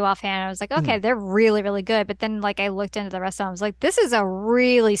already knew offhand. I was like, okay, they're really, really good. But then like I looked into the rest of them. I was like, this is a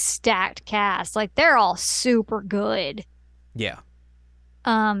really stacked cast. Like they're all super good. yeah.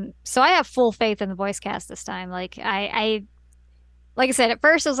 So I have full faith in the voice cast this time. Like like I said, at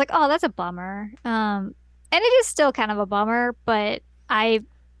first I was like, oh, that's a bummer. And it is still kind of a bummer, but I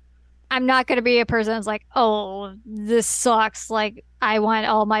I'm not gonna be a person that's like, oh, this sucks. Like I want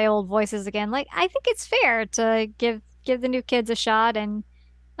all my old voices again. Like I think it's fair to give the new kids a shot, and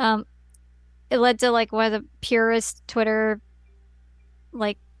um it led to like one of the purest Twitter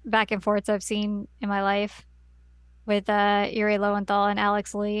like back and forths I've seen in my life with Yuri Lowenthal and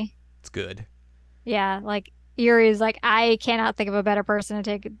Alex Lee. It's good. Yeah, like Yuri's like, I cannot think of a better person to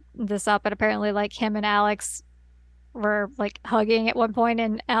take this up. And apparently like him and Alex were like hugging at one point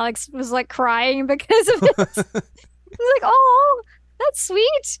and Alex was like crying because of it. He's like, oh, that's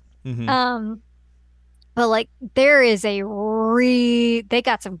sweet. hmm Um, but like there is they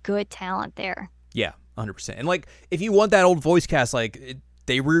got some good talent there. Yeah, 100%. And like, if you want that old voice cast, like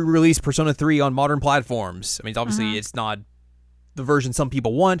they re-released Persona 3 on modern platforms. I mean, obviously Hmm. it's not the version some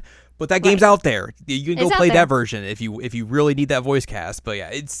people want, but that game's Right. out there. You can go It's out play that there. version if you really need that voice cast. But yeah,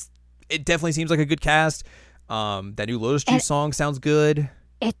 it definitely seems like a good cast. That new Lotus And Juice song sounds good.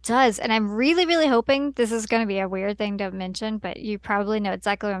 it does. And I'm really, really hoping this is going to be a weird thing to mention, but you probably know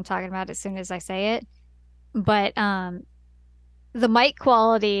exactly what I'm talking about as soon as I say it. But the mic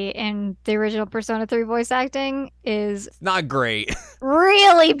quality in the original Persona 3 voice acting is It's not great.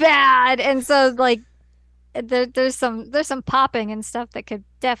 really bad. And so like there's some popping and stuff that could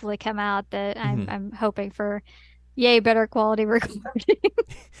definitely come out that I'm Mhm. I'm hoping for yay better quality recording.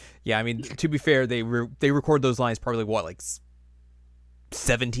 Yeah, I mean, to be fair, they record those lines probably what, like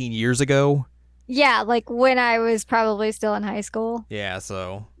 17 years ago. Yeah, like when I was probably still in high school. Yeah,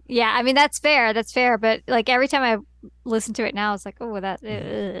 so. Yeah, I mean that's fair. That's fair. But like every time I listen to it now, it's like, oh,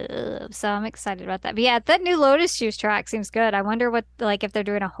 Mhm. so I'm excited about that. But yeah, that new Lotus Juice track seems good. I wonder what like if they're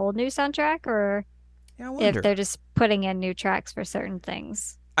doing a whole new soundtrack or Yeah, I if wonder. they're just putting in new tracks for certain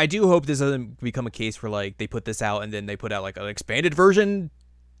things. I do hope this doesn't become a case where like they put this out and then they put out like an expanded version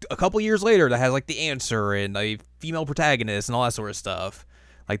a couple years later that has like the answer and a female protagonist and all that sort of stuff,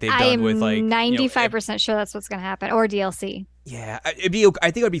 like they've I done with am like 95% sure that's what's gonna happen, or DLC. yeah, it'd be. I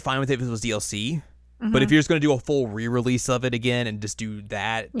think I'd be fine with it if it was DLC. But if Hmm. you're just gonna do a full re-release of it again and just do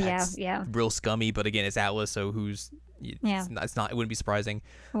that, Yeah, that's yeah, real scummy. But again, it's Atlas, so yeah. it's not. It wouldn't be surprising.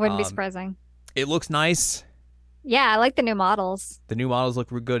 Wouldn't be Um, surprising. it looks nice. Yeah, I like the new models. The new models look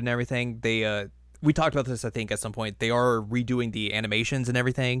good and everything. We talked about this, I think, at some point. They are redoing the animations and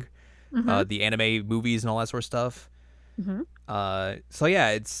everything, Hmm. the anime movies and all that sort of stuff. Hmm. So yeah,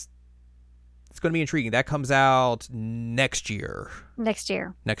 it's going to be intriguing. That comes out next year. Next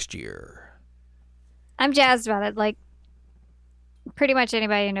year. Next year. I'm jazzed about it. Like pretty much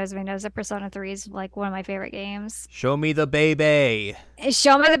anybody who knows me knows that Persona 3 is like one of my favorite games. Show me the baby.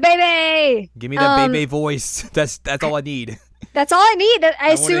 Show me the baby. Give me that baby voice. That's all I need. That's all I need.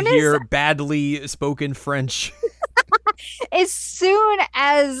 I want to hear badly spoken French. As soon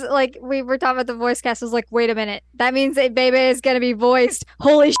as like we were talking about the voice cast, I was like, wait a minute, that means that baby is gonna be voiced.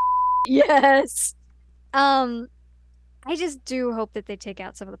 Holy yes. Um, I just do hope that they take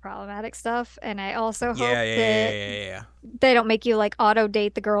out some of the problematic stuff, and I also hope Yeah, yeah, yeah, that yeah, yeah. they don't make you like auto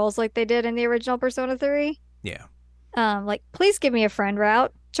date the girls like they did in the original Persona 3. Yeah. Like please give me a friend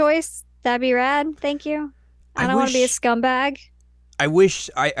route choice. That'd be rad. Thank you. I I don't want to be a wish scumbag. I wish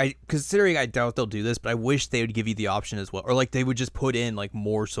I considering I doubt they'll do this, but I wish they would give you the option as well, or like they would just put in like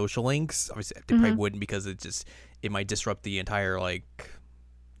more social links. Obviously, they probably Hmm. wouldn't because it might disrupt the entire like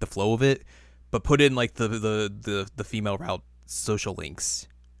the flow of it. But put in like the female route social links.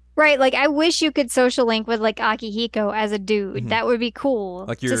 Right, like I wish you could social link with like Akihiko as a dude. hmm That would be cool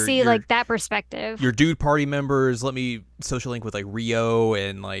Like to see like that perspective. your dude party members. Let me social link with like Rio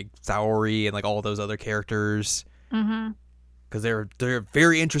and like Saori and like all those other characters Hmm. because they're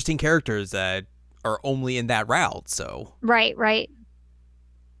very interesting characters that are only in that route. So Right, right.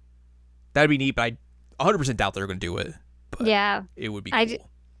 that'd be neat. But I 100% doubt they're gonna do it. But Yeah. it would be I cool.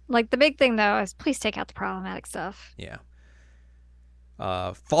 like the big thing though is please take out the problematic stuff. Yeah.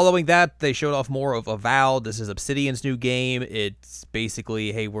 Following that, they showed off more of Avowed. This is Obsidian's new game. It's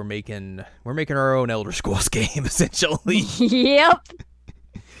basically, hey, we're making our own Elder Scrolls game essentially. Yep.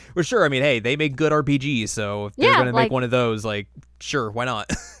 Well, sure. I mean, hey, they make good RPGs, so if they're Yeah, gonna make like one of those, like, sure, why not?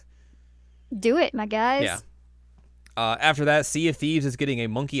 do it, my guys. Yeah. After that, Sea of Thieves is getting a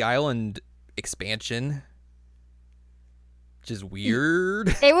Monkey Island expansion, which is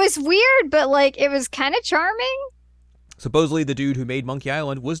weird. It was weird, but like it was kind of charming. Supposedly, the dude who made Monkey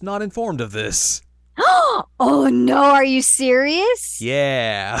Island was not informed of this. Oh no, are you serious?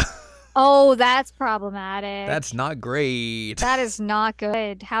 Yeah, Oh, that's problematic. that's not great. That is not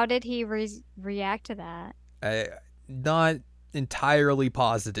good. How did he react to that? Not entirely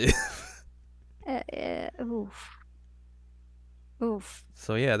positive. Oof. Oof.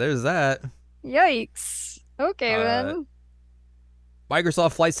 So yeah, there's that. Yikes. Okay Uh, then.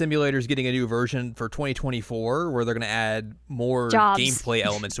 Microsoft Flight Simulator is getting a new version for 2024 where they're going to add more Jobs. gameplay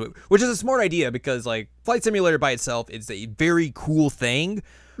elements to it, which is a smart idea because like Flight Simulator by itself is a very cool thing,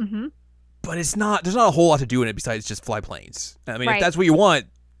 Mm-hmm. but there's not a whole lot to do in it besides just fly planes. I mean, Right. if that's what you want,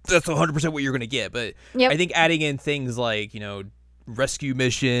 that's 100% what you're going to get. But Yep. I think adding in things like, rescue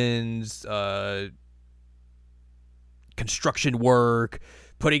missions, construction work,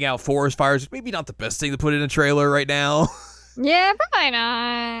 putting out forest fires, maybe not the best thing to put in a trailer right now. Yeah, probably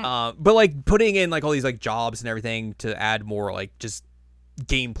not. But like putting in like all these like jobs and everything to add more like just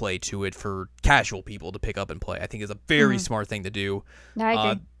gameplay to it for casual people to pick up and play, I think is a very smart thing to do. No,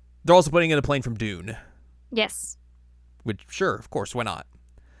 I agree. They're also putting in a plane from Dune, Yes. which sure, of course, why not?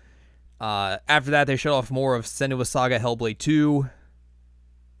 After that, they showed off more of Senua Saga Hellblade 2.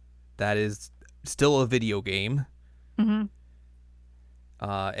 That is still a video game. Mm-hmm.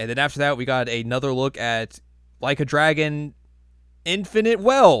 And then after that, we got another look at Like a Dragon Infinite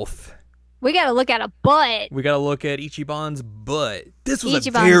Wealth. We got to look at a butt. We got to look at Ichiban's butt. This was a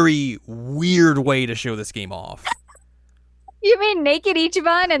Ichiban. very weird way to show this game off. You mean naked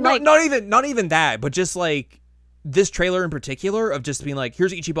Ichiban and No, like not even that, but just like this trailer in particular of just being like,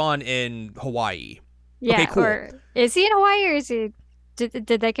 here's Ichiban in Hawaii. yeah, okay, cool. or is he in Hawaii or is he? Did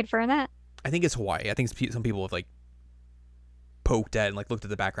they confirm that? I think it's Hawaii. I think some people have like poked at and like looked at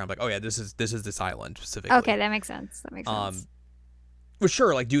the background, like, oh yeah, this is this island specifically. Okay, that makes sense. That makes sense. Well,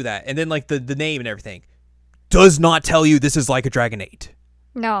 sure, like do that, and then like the name and everything does not tell you this is Like a Dragon 8.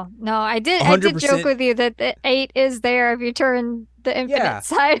 No, I did joke 100%. with you that the 8 is there if you turn the infinite Yeah.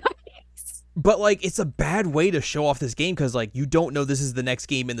 side. But like it's a bad way to show off this game because like you don't know this is the next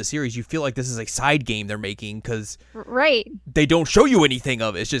game in the series. You feel like this is a side game they're making because Right. they don't show you anything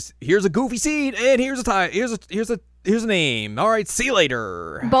of it. It's just here's a goofy scene and here's a name. All right, see you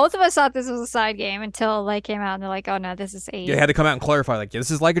later. Both of us thought this was a side game until like came out and they're like, oh no, this is 8. Yeah, they had to come out and clarify like, yeah,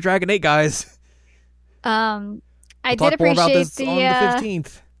 this is Like a Dragon 8, guys. I We'll did talk more about appreciate this on the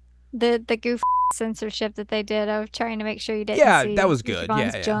 15th. the goof censorship that they did of trying to make sure you didn't Yeah, see that was good.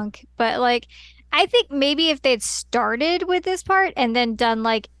 Ichiban's Yeah. junk. But like I think maybe if they'd started with this part and then done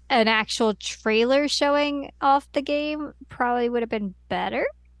like an actual trailer showing off the game, probably would have been better.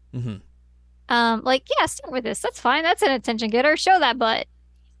 Mm-hmm. Like yeah, start with this. That's fine. That's an attention getter. Show that butt.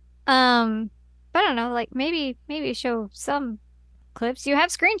 But I don't know, like maybe show some clips. You have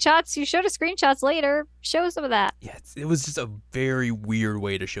screenshots. You showed us screenshots later. Show some of that. Yeah, it was just a very weird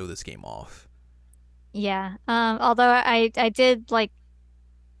way to show this game off. Yeah. Although I did like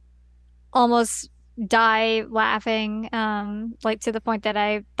almost die laughing, like to the point that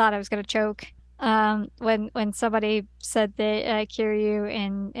I thought I was gonna choke. When somebody said that Kiryu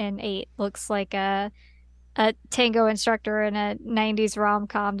in 8 looks like a tango instructor in a 90s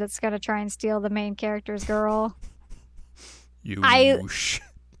rom-com that's gonna try and steal the main character's girl.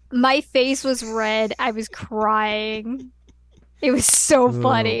 My face was red. I was crying. It was so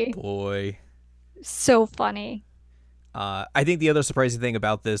funny. Oh boy. So funny. I think the other surprising thing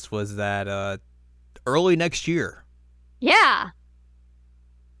about this was that early next year. Yeah.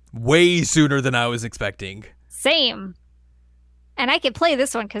 Way sooner than I was expecting. Same. And I can play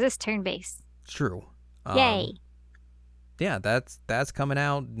this one because it's turn-based. True. Yay. Yeah, that's coming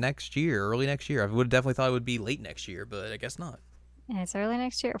out next year, early next year. I would have definitely thought it would be late next year, but I guess not. And it's early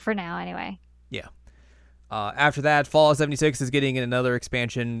next year. For now, anyway. Yeah. After that, Fallout 76 is getting another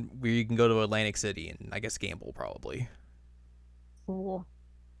expansion where you can go to Atlantic City and I guess gamble probably. Cool.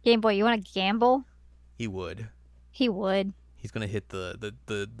 Game Boy, you want to gamble? He would. He would. He's gonna hit the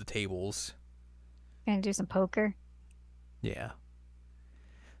tables. Gonna do some poker. Yeah.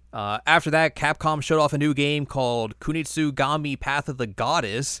 After that, Capcom showed off a new game called Kunitsu Gami Path of the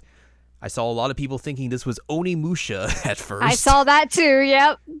Goddess. I saw a lot of people thinking this was Onimusha at first. I saw that too,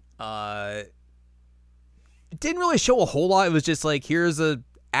 yep. It didn't really show a whole lot. It was just like, here's a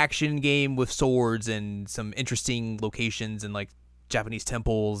action game with swords and some interesting locations and like Japanese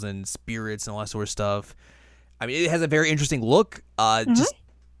temples and spirits and all that sort of stuff. I mean, it has a very interesting look. Just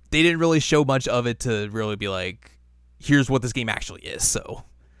they didn't really show much of it to really be like, here's what this game actually is. So.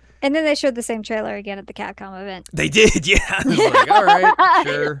 And then they showed the same trailer again at the Capcom event. They did, yeah. I was like, all right,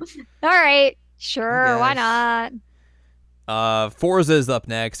 sure. All right, sure, why not? Forza is up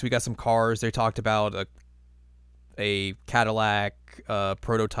next. We got some cars. They talked about a Cadillac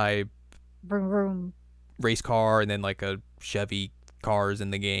prototype Vroom, vroom. race car and then like a Chevy cars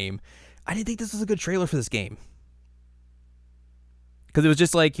in the game. I didn't think this was a good trailer for this game. Because it was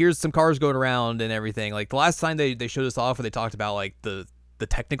just like, here's some cars going around and everything. Like the last time they showed us off where they talked about like the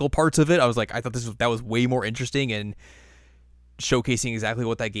technical parts of it, I was like, I thought that was way more interesting, and it was just like, here's some cars going around and everything. Like the last time they showed us off where they talked about like the technical parts of it, I was like, I thought this was way more interesting, and it was just like, here's some cars going around and everything. Like the last time they showed us off where they talked about like the technical parts of it, I was like, I thought that was way more interesting, and showcasing exactly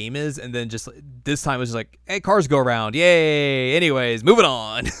what that game is, and then just this time it was just like, hey, cars go around, yay! Anyways, moving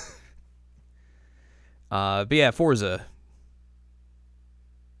on. But yeah, Forza.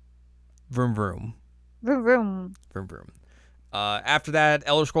 Vroom vroom. Vroom vroom. Vroom vroom. After that,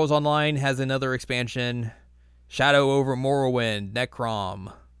 Elder Scrolls Online has another expansion. Shadow over Morrowind,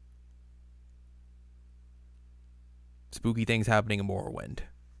 Necrom. Spooky things happening in Morrowind.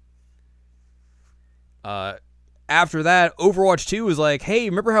 After that, Overwatch 2 was like, hey,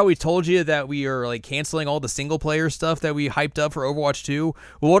 remember how we told you that we are like canceling all the single player stuff that we hyped up for Overwatch 2?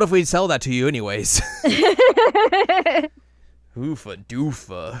 Well, what if we sell that to you anyways? Oofa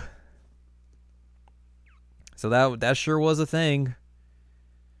doofa. So that sure was a thing.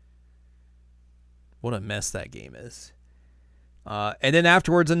 What a mess that game is. And then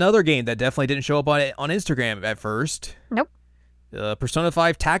afterwards, another game that definitely didn't show up on Instagram at first. Nope. Persona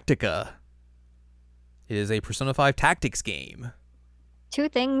 5 Tactica. It is a Persona 5 Tactics game. Two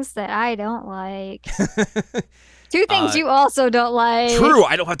things that I don't like. Two things you also don't like. True,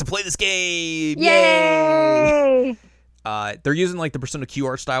 I don't have to play this game. Yay! They're using like the Persona Q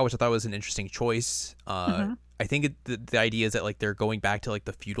art style, which I thought was an interesting choice. I think the idea is that like they're going back to like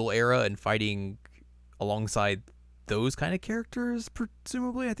the feudal era and fighting alongside those kind of characters,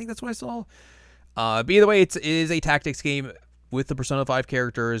 presumably. I think that's what I saw. But either way, it is a tactics game with the Persona 5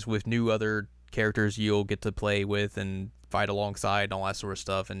 characters, with new other characters you'll get to play with and fight alongside and all that sort of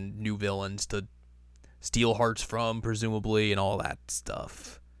stuff, and new villains to steal hearts from, presumably, and all that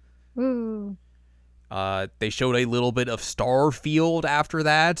stuff. Ooh. They showed a little bit of Starfield after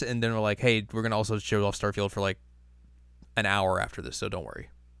that, and then we're like, hey, we're going to also show off Starfield for like an hour after this, so don't worry.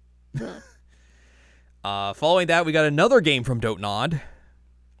 Following that, we got another game from Dontnod.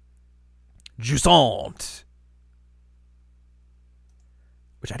 Jusant.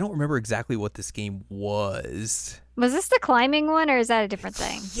 Which I don't remember exactly what this game was. Was this the climbing one, or is that a different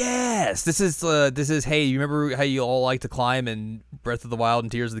thing? Yes, this is. Hey, you remember how you all like to climb in Breath of the Wild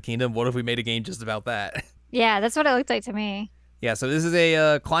and Tears of the Kingdom? What if we made a game just about that? Yeah, that's what it looked like to me. Yeah, so this is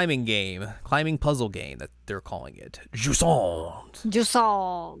a climbing game, climbing puzzle game that they're calling it. Jusant.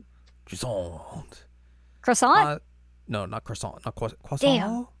 Jusant. Jusant. Croissant? No, not croissant. Not croissant.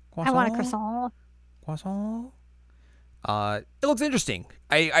 Damn. Croissant? I want a croissant. Croissant. It looks interesting.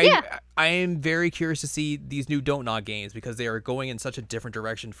 I am very curious to see these new Dontnod games because they are going in such a different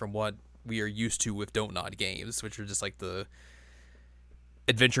direction from what we are used to with Dontnod games, which are just like the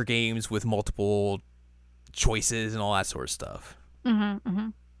adventure games with multiple choices and all that sort of stuff.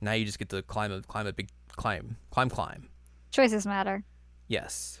 Now you just get to climb a big climb. Choices matter.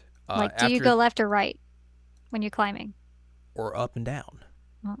 Yes. Like, do you go left or right when you're climbing? Or up and down.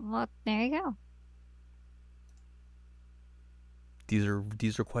 Well, there you go.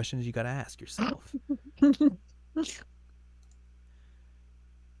 These are questions you got to ask yourself.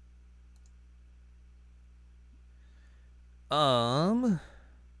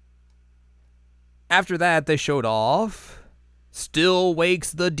 After that, they showed off Still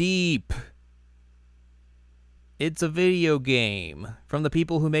Wakes the Deep. It's a video game from the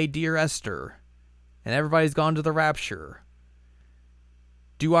people who made Dear Esther, and everybody's gone to the rapture.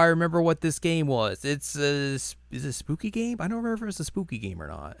 Do I remember what this game was? Is it a spooky game? I don't remember if it's a spooky game or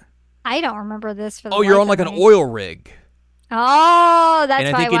not. I don't remember this for the Oh, you're life on like of an me. oil rig. Oh, that's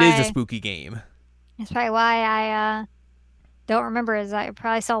and I think it is a spooky game. That's probably why I don't remember. Is I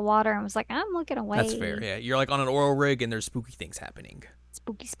probably saw water and was like, I'm looking away. That's fair. Yeah, you're like on an oil rig and there's spooky things happening.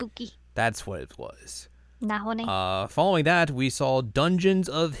 Spooky. That's what it was. Nahone. Following that, we saw Dungeons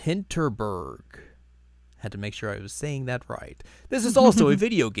of Hinterberg. Had to make sure I was saying that right. This is also a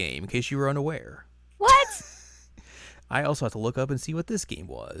video game, in case you were unaware. What? I also have to look up and see what this game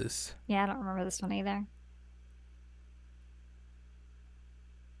was. Yeah, I don't remember this one either.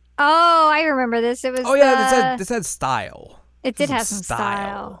 Oh, I remember this. It was. Oh yeah, this had style. It did have some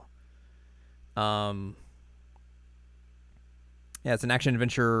style. Yeah, it's an action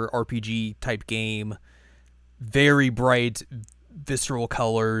adventure RPG type game. Very bright, visceral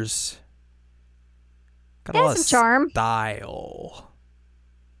colors. Got a lot some of charm. Style.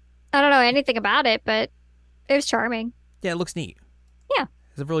 I don't know anything about it, but it was charming. Yeah, it looks neat. Yeah.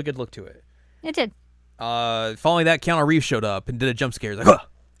 There's a really good look to it. It did. Following that, Keanu Reeves showed up and did a jump scare. He's like, huh,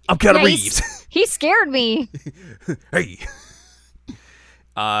 I'm Keanu Reeves. He scared me. Hey.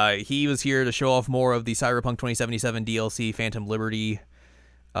 He was here to show off more of the Cyberpunk 2077 DLC, Phantom Liberty.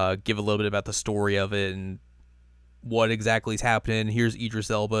 Give a little bit about the story of it and what exactly is happening. Here's Idris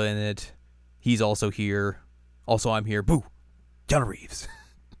Elba in it. He's also here. Also, I'm here. Boo. Keanu Reeves.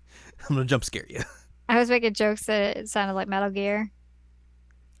 I'm going to jump scare you. I was making jokes that it sounded like Metal Gear.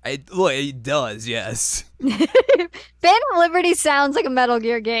 Look, it does, yes. Phantom Liberty sounds like a Metal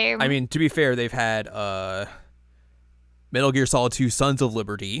Gear game. I mean, to be fair, they've had Metal Gear Solid 2 Sons of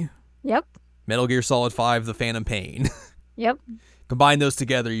Liberty, Yep. Metal Gear Solid 5 The Phantom Pain. Yep. Combine those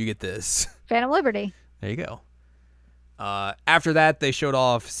together, you get this. Phantom Liberty. There you go. After that, they showed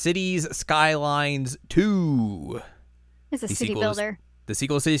off Cities Skylines 2. It's a The city sequel is- builder. The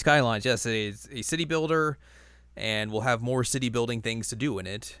sequel to City Skylines, yes, it is a city builder, and we'll have more city building things to do in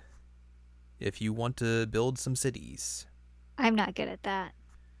it if you want to build some cities. I'm not good at that.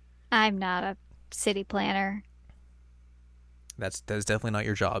 I'm not a city planner. That is definitely not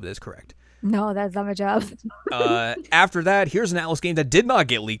your job. That is correct. No, that's not my job. After that, here's an Atlas game that did not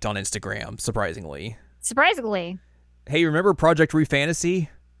get leaked on Instagram, surprisingly. Surprisingly. Hey, remember Project ReFantasy?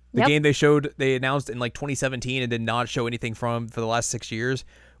 The Yep. game they announced in like 2017 and did not show anything from for the last 6 years?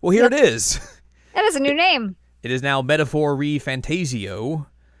 Well, here it is. That is a new name. It is now Metaphor ReFantasio.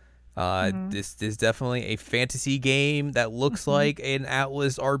 This is definitely a fantasy game that looks like an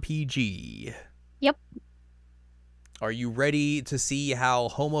Atlas RPG. Yep. Are you ready to see how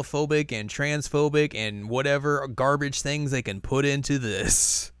homophobic and transphobic and whatever garbage things they can put into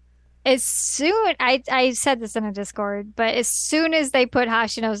this? As soon I said this in a Discord, but as soon as they put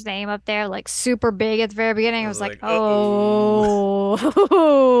Hashino's name up there, like super big at the very beginning, I was like, oh,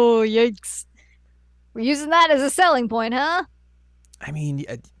 yikes. We're using that as a selling point, huh? I mean,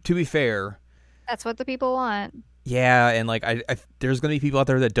 to be fair, That's what the people want. yeah, and like I there's going to be people out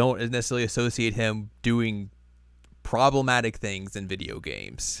there that don't necessarily associate him doing problematic things in video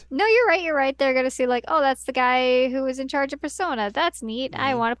games. No, you're right. You're right. They're gonna see like, oh, that's the guy who was in charge of Persona. That's neat.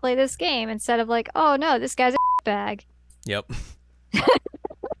 I want to play this game instead of like, oh no, this guy's a bag. Yep.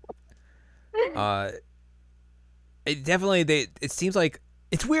 It definitely it seems like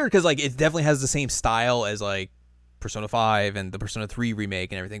it's weird because like it definitely has the same style as like Persona 5 and the Persona 3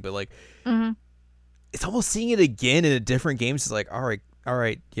 remake and everything, but like it's almost seeing it again in a different game. It's like, all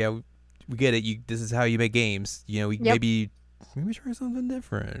right, yeah, we get it. This is how you make games. You know, maybe try something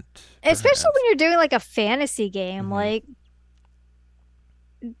different. Especially perhaps. when you're doing like a fantasy game, like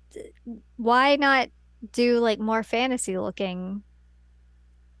why not do like more fantasy looking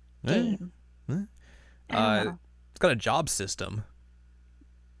game? I don't know. It's got a job system.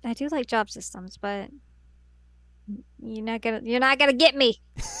 I do like job systems, but you're not gonna get me.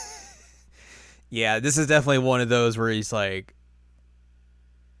 Yeah, this is definitely one of those where he's like,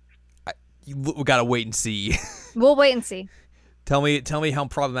 we gotta wait and see. We'll wait and see. Tell me how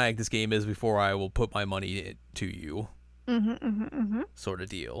problematic this game is before I will put my money to you. Sort of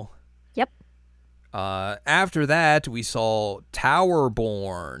deal. Yep. After that, we saw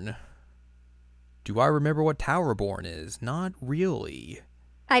Towerborn. Do I remember what Towerborn is? Not really.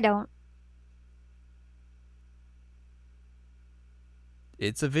 I don't.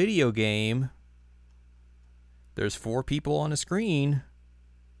 It's a video game. There's 4 people on a screen.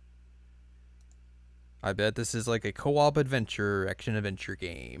 I bet this is like a co-op action adventure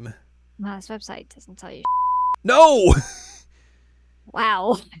game. No, this website doesn't tell you. No!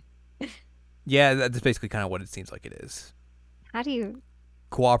 Wow. Yeah, that's basically kind of what it seems like it is. How do you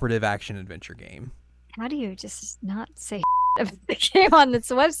Cooperative action adventure game. just not say about the game on this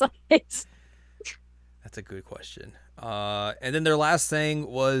website? That's a good question. And then their last thing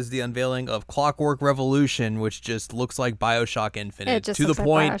was the unveiling of Clockwork Revolution, which just looks like BioShock Infinite. It just to the looks like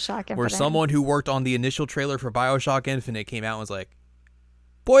point BioShock where Infinite. someone who worked on the initial trailer for BioShock Infinite came out and was like,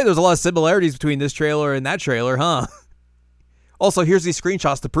 boy, there's a lot of similarities between this trailer and that trailer, huh? Also, here's these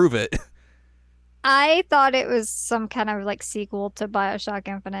screenshots to prove it. I thought it was some kind of like sequel to BioShock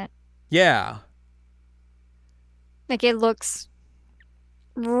Infinite. Yeah. Like it looks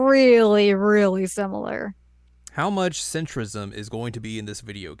really, really similar. How much centrism is going to be in this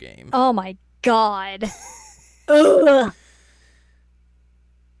video game? Oh my God. Ugh.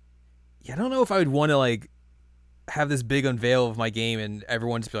 Yeah, I don't know if I would want to like have this big unveil of my game and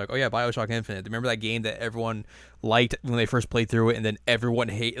everyone just be like, oh yeah, BioShock Infinite. Remember that game that everyone liked when they first played through it and then everyone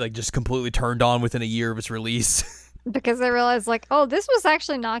just completely turned on within a year of its release? Because they realized like, oh, this was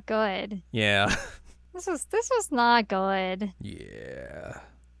actually not good. Yeah. This was not good. Yeah.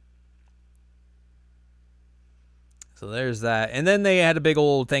 So there's that. And then they had a big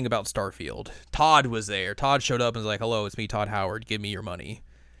old thing about Starfield. Todd was there. Todd showed up and was like, hello, it's me, Todd Howard. Give me your money.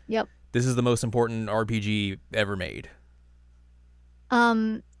 Yep. This is the most important RPG ever made.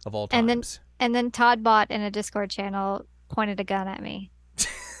 Of all times. And then Todd Bot in a Discord channel pointed a gun at me.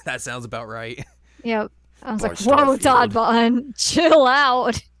 That sounds about right. Yep. I was Poor like, whoa, Starfield. Todd Bot, chill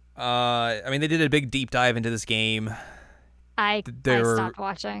out. I mean, they did a big deep dive into this game. I There were- stopped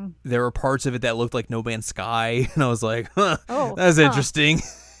watching. There were parts of it that looked like No Man's Sky, and I was like, huh, Oh, that's huh. interesting.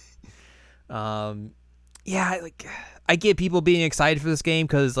 Um, yeah, like I get people being excited for this game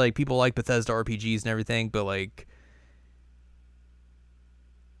because like people like Bethesda RPGs and everything, but like,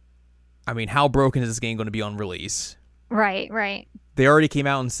 I mean, how broken is this game going to be on release? Right, right. They already came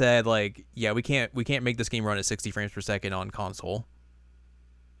out and said like, yeah, we can't make this game run at 60 frames per second on console.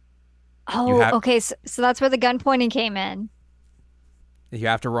 You Oh, have okay. So that's where the gun pointing came in. you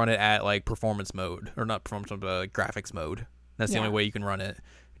have to run it at like performance mode or not performance mode, but graphics mode. That's the only Yeah, way you can run it,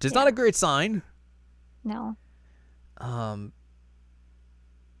 which is not a yeah. great sign. No. Um,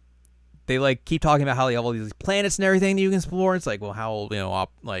 they like keep talking about how they have all these planets and everything that you can explore. It's like, well, how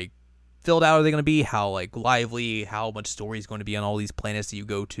like filled out are they going to be? How like lively? How much story is going to be on all these planets that you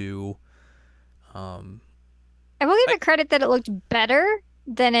go to? Um, I will give I, it credit that it looked better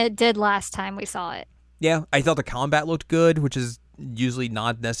than it did last time we saw it. yeah, I thought the combat looked good, which is usually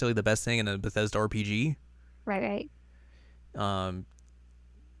not necessarily the best thing in a Bethesda RPG. Right, right. Um,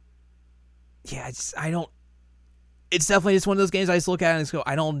 yeah, I don't. It's definitely just one of those games I just look at and just go,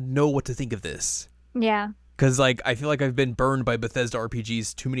 I don't know what to think of this. Yeah. Because like I feel like I've been burned by Bethesda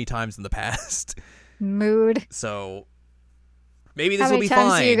RPGs too many times in the past. Mood. So maybe How this will many be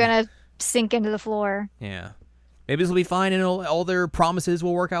times are you fine. gonna sink into the floor? Yeah. Maybe this will be fine and all their promises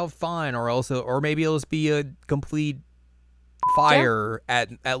will work out fine, or maybe it'll just be a complete Yeah. fire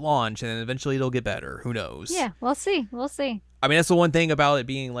at launch and then eventually it'll get better. Who knows? Yeah, we'll see. We'll see. I mean, that's the one thing about it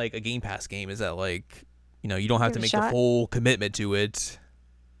being like a Game Pass game is that like, you don't have Give to it a make the shot. full commitment to it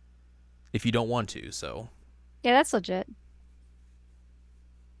if you don't want to. So, Yeah, that's legit.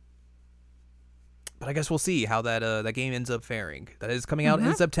 but I guess we'll see how that game ends up faring. That is coming out in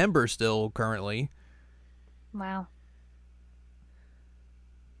Mm-hmm. September still currently. Wow.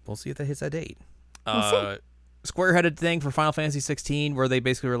 We'll see if that hits that date. We'll see. Square had a thing for Final Fantasy 16 where they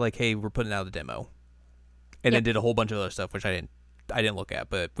basically were like, "Hey, we're putting out a demo," and then Yep. did a whole bunch of other stuff which I didn't look at,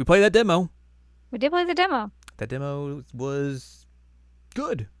 but we played that demo. We did play the demo. That demo was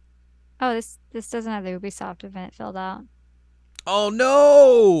good. Oh, this doesn't have the Ubisoft event filled out. Oh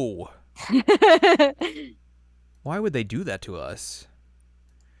no! Why would they do that to us?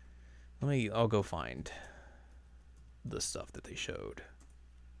 I'll go find the stuff that they showed.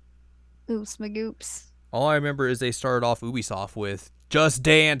 Oops, magoops. All I remember is they started off Ubisoft with Just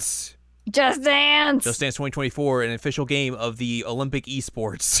Dance. Just Just Dance. Dance 2024, an official game of the Olympic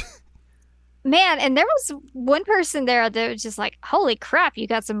esports. Man, and there was one person there that was just like, "Holy crap, you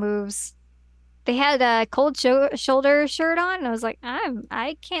got some moves." They had a shoulder shirt on, and I was like,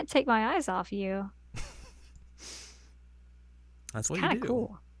 I can't take my eyes off you. That's It's what you kind of do.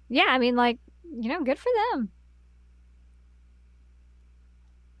 cool. Yeah, I mean, like, good for them.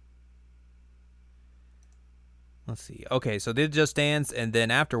 Let's see. Okay, so they did Just Dance, and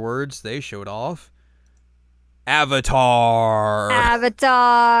then afterwards they showed off Avatar.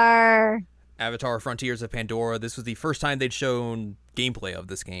 Avatar. Avatar Frontiers of Pandora. This was the first time they'd shown gameplay of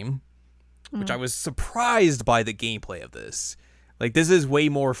this game, which I Mm. was surprised by the gameplay of this. Like, this is way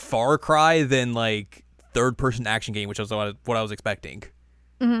more Far Cry than, like, third-person action game, which was what I was expecting.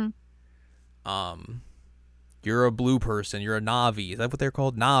 Hmm. You're a blue person. You're a Navi. Is that what they're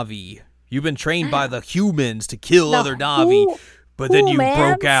called? Navi. You've been trained by the humans to kill other Navi, but then you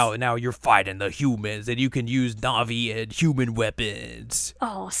broke out, and now you're fighting the humans, and you can use Navi and human weapons.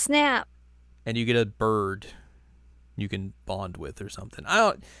 Oh, snap. And you get a bird you can bond with or something. I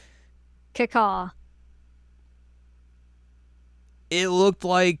don't. Cacaw. It looked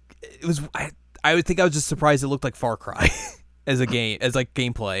like it was. I would think I was just surprised it looked like Far Cry as a game, as like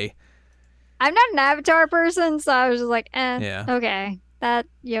gameplay. I'm not an Avatar person, so I was just like, Yeah. okay.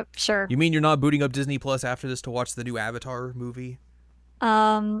 Yep, sure. You mean you're not booting up Disney Plus after this to watch the new Avatar movie?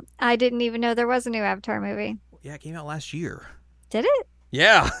 I didn't even know there was a new Avatar movie. Yeah, it came out last year. Did it?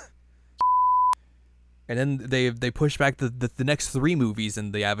 Yeah. And then they pushed back the next 3 movies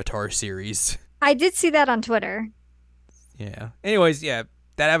in the Avatar series. I did see that on Twitter. Yeah. Anyways, yeah,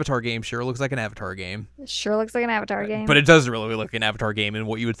 that Avatar game sure looks like an Avatar game. It sure looks like an Avatar game. But it doesn't really look like an Avatar game and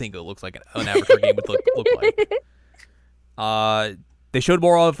what you would think it looks like an Avatar game would look like. They showed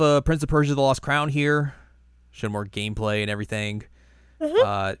more of Prince of Persia: The Lost Crown here. Showed more gameplay and everything.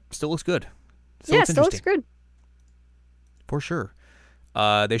 Still looks good. Yeah, looks still looks interesting, good. for sure.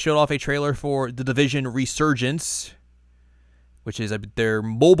 They showed off a trailer for The Division Resurgence, which is their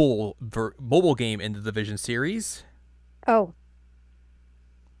mobile game in the Division series. Oh,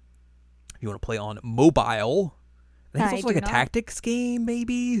 If you want to play on mobile, I think it's I also like do a not. tactics game,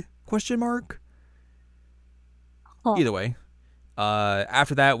 maybe? Question mark. huh. Either way.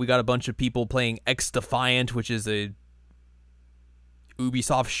 After that, we got a bunch of people playing X Defiant, which is a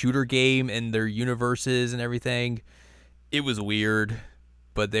Ubisoft shooter game in their universes and everything. It was weird.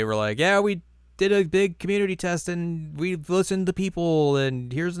 but they were like, yeah, we did a big community test and we listened to people,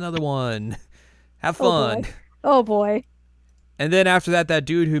 and here's another one. Have Oh fun. boy. Oh boy. And then after that, that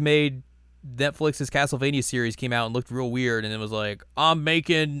dude who made Netflix's Castlevania series came out and looked real weird, and it was like, I'm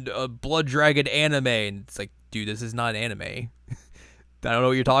making a Blood Dragon anime. And it's like, dude, this is not anime. I don't know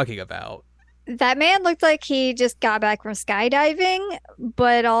what you're talking about. That man looked like he just got back from skydiving,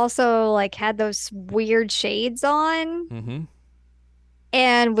 but also like had those weird shades on Mm-hmm.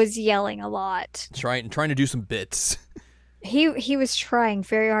 and was yelling a lot. Trying to do some bits. He was trying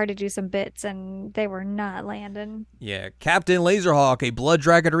very hard to do some bits and they were not landing. Yeah, Captain Laserhawk, a Blood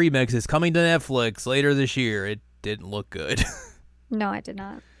Dragon remix, is coming to Netflix later this year. It didn't look good. No, I did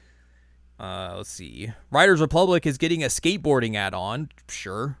not. Let's see. Riders Republic is getting a skateboarding add-on.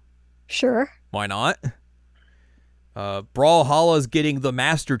 Sure. Sure. Why not? Brawlhalla is getting the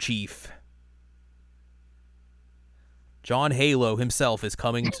Master Chief. John Halo himself is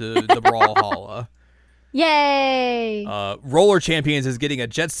coming to the Brawlhalla. Yay! Roller Champions is getting a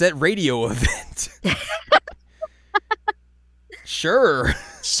Jet Set Radio event. Sure.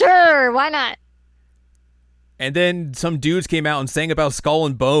 Sure, why not? And then some dudes came out and sang about Skull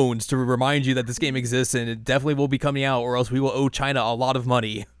and Bones to remind you that this game exists and it definitely will be coming out, or else we will owe China a lot of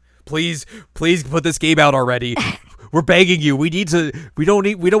money. Please put this game out already. We're begging you. We don't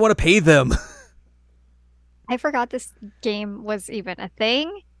want to pay them. I forgot this game was even a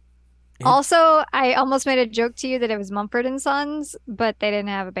thing. Also, I almost made a joke to you that it was Mumford and Sons, but they didn't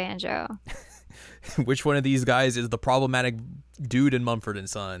have a banjo. Which one of these guys is the problematic dude in Mumford and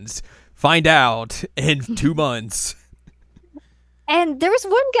Sons? Find out in 2 months. And there was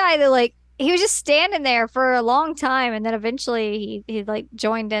one guy that like he was just standing there for a long time, and then eventually he like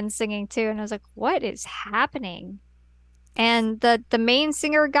joined in singing too, and I was like, what is happening? And the main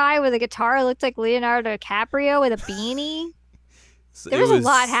singer guy with a guitar looked like Leonardo DiCaprio with a beanie. There was a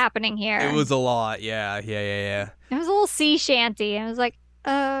lot happening here. It was a lot, yeah. It was a little sea shanty, and I was like,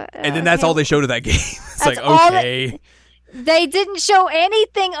 and then that's okay. all they showed of that game. It's That's like, all okay. They didn't show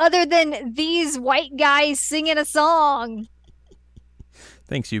anything other than these white guys singing a song.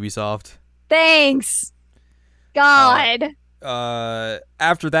 Thanks, Ubisoft. Thanks. God.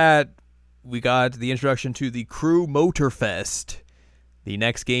 After that, we got the introduction to the Crew Motorfest, the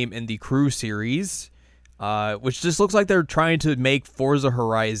next game in the Crew series, which just looks like they're trying to make Forza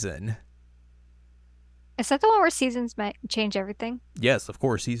Horizon. Is that the one where seasons might change everything? Yes, of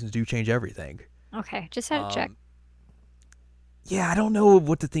course, seasons do change everything. Okay, just had to check. Yeah, I don't know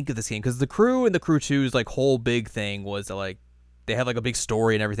what to think of this game, because the Crew and the Crew 2's like whole big thing was that, like, they had like a big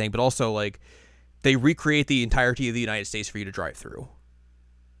story and everything, but also like they recreate the entirety of the United States for you to drive through.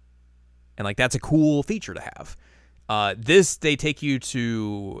 And like that's a cool feature to have. This, they take you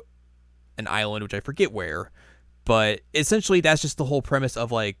to an island, which I forget where, but essentially that's just the whole premise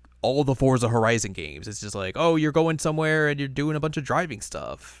of like all the Forza Horizon games. It's just like, oh, you're going somewhere and you're doing a bunch of driving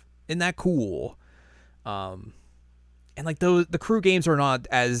stuff. Isn't that cool? And like the Crew games are not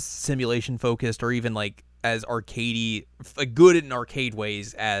as simulation focused or even like as arcadey, good in arcade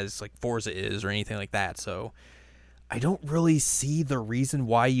ways as like Forza is or anything like that. So I don't really see the reason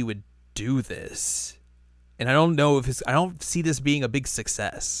why you would do this. And I don't know if I don't see this being a big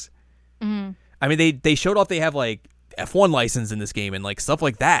success. Mm-hmm. I mean, they showed off they have like F1 license in this game and like stuff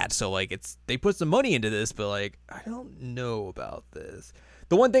like that. So like they put some money into this, but like I don't know about this.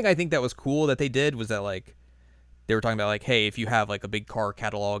 The one thing I think that was cool that they did was that like they were talking about like, hey, if you have like a big car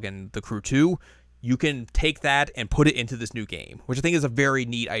catalog in the Crew 2, you can take that and put it into this new game, which I think is a very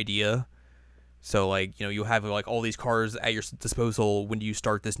neat idea. So like, you know, you have like all these cars at your disposal when you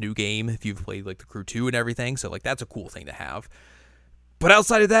start this new game if you've played like the Crew 2 and everything. So like that's a cool thing to have. But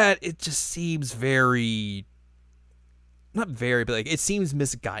outside of that, it just seems very, not very, but like it seems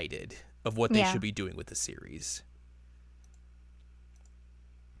misguided of what they should be doing with the series.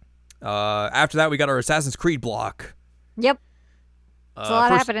 After that, we got our Assassin's Creed block. Yep. There's a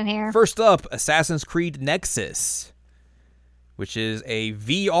lot happening here. First up, Assassin's Creed Nexus, which is a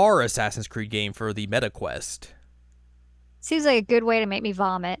VR Assassin's Creed game for the MetaQuest. Seems like a good way to make me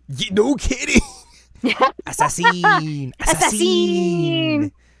vomit. No kidding. Assassin.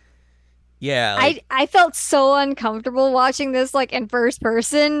 Yeah. Like, I felt so uncomfortable watching this like in first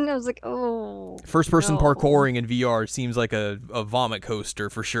person. I was like, oh. First person parkouring in VR seems like a vomit coaster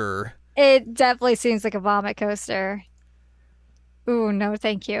for sure. It definitely seems like a vomit coaster. Ooh, no,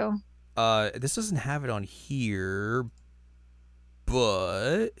 thank you. This doesn't have it on here,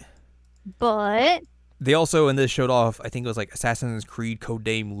 but they also in this showed off, I think it was like Assassin's Creed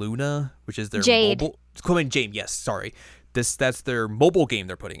codename Luna, which is their Jade. mobile. It's codename Jade. Yes, sorry. That's their mobile game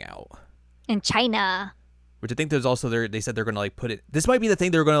they're putting out In China. which I think there's also there. They said they're gonna like put it. This might be the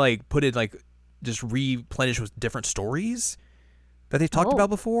thing they're gonna like put it like just replenish with different stories that they've talked Oh. about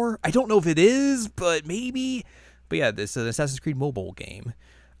before. I don't know if it is, but maybe. But yeah, this is an Assassin's Creed mobile game.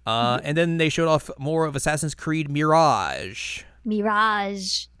 And then they showed off more of Assassin's Creed Mirage,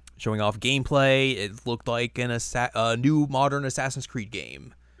 Mirage. showing off gameplay. It looked like a new modern Assassin's Creed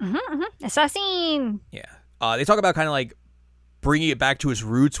game. Assassin. Yeah. They talk about kind of like bringing it back to its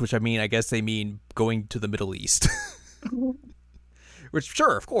roots, which I mean, I guess they mean going to the Middle East. Which,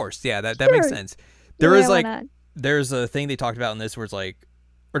 sure, of course. Yeah, that makes sense. There is like, there's a thing they talked about in this where it's like,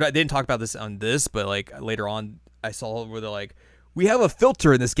 or they didn't talk about this on this, but like later on, I saw where they're like, we have a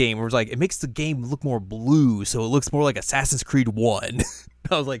filter in this game where it's like, it makes the game look more blue, so it looks more like Assassin's Creed 1.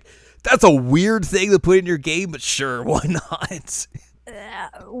 I was like, that's a weird thing to put in your game, but sure, why not?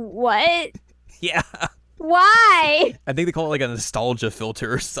 What? Yeah. Why? I think they call it like a nostalgia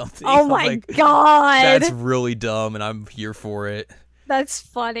filter or something. Oh I'm my like, god. that's really dumb, and I'm here for it. That's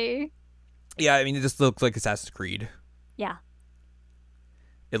funny. Yeah, I mean, it just looks like Assassin's Creed. Yeah.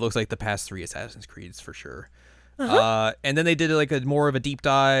 It looks like the past 3 Assassin's Creeds for sure. And then they did like a more of a deep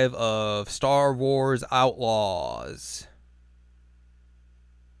dive of Star Wars Outlaws,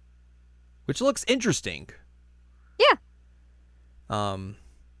 which looks interesting. Yeah.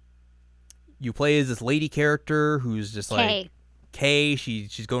 You play as this lady character who's just like Kay.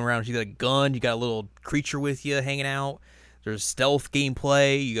 She's going around. She's got a gun. You got a little creature with you hanging out. There's stealth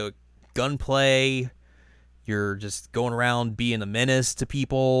gameplay. You got gunplay. You're just going around being a menace to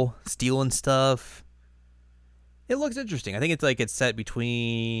people, stealing stuff. It looks interesting. I think it's set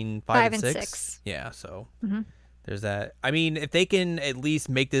between 5 and 6. Yeah, so there's that. I mean, if they can at least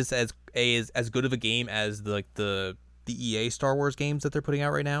make this as good of a game as the EA Star Wars games that they're putting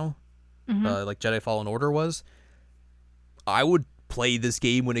out right now, like Jedi Fallen Order was, I would play this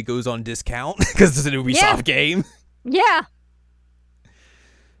game when it goes on discount because it's an Ubisoft game. Yeah.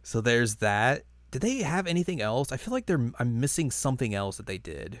 So there's that. Did they have anything else? I feel like I'm missing something else that they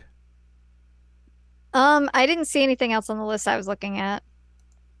did. I didn't see anything else on the list I was looking at.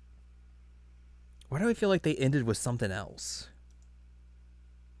 Why do I feel like they ended with something else?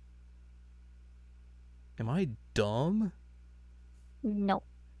 Am I dumb? No.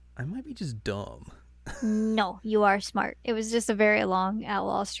 I might be just dumb. No, you are smart. It was just a very long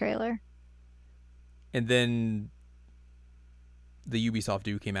Outlaws trailer. And then the Ubisoft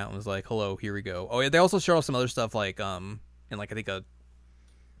dude came out and was like, "Hello, here we go." Oh yeah, they also showed off some other stuff like and like I think a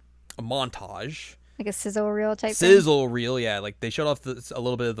montage. Like a sizzle reel type thing. Sizzle reel, yeah. Like they showed off a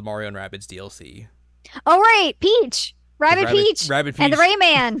little bit of the Mario and Rabbids DLC. Oh right, Peach. Rabbid Peach. Rabbid Peach. And the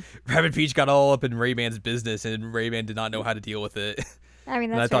Rayman. Rabbid Peach got all up in Rayman's business, and Rayman did not know how to deal with it. I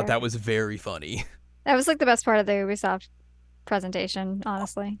mean, that's and I thought fair. that was very funny. That was like the best part of the Ubisoft presentation,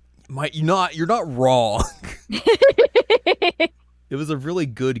 honestly. You're not wrong. It was a really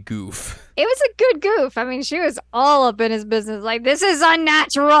good goof. It was a good goof. I mean, she was all up in his business. Like, this is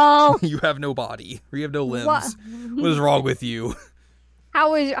unnatural. You have no body. You have no limbs. What? What is wrong with you?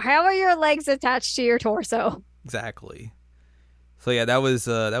 How are your legs attached to your torso? Exactly. So yeah, that was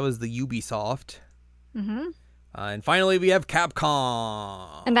the Ubisoft. And finally, we have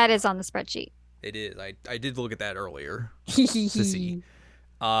Capcom. And that is on the spreadsheet. It is. I did look at that earlier to see.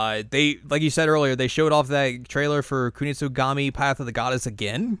 They, like you said earlier, they showed off that trailer for Kunitsugami Path of the Goddess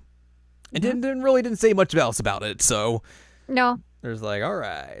again, and didn't say much else about it. So No. there's like, all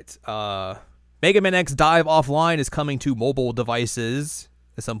right, Mega Man X Dive Offline is coming to mobile devices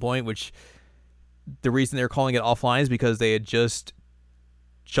at some point. Which the reason they're calling it offline is because they had just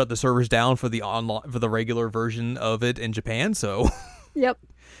shut the servers down for the regular version of it in Japan. So Yep.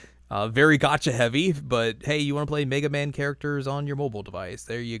 very gacha heavy, but hey, you want to play Mega Man characters on your mobile device?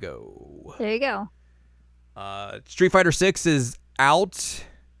 There you go. There you go. Street Fighter 6 is out.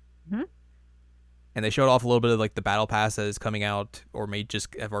 And they showed off a little bit of like the battle pass that is coming out, or may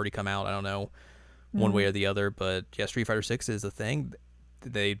just have already come out. I don't know, one way or the other. But yeah, Street Fighter 6 is a thing.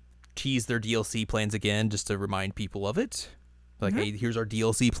 They teased their DLC plans again just to remind people of it. Like, hey, here's our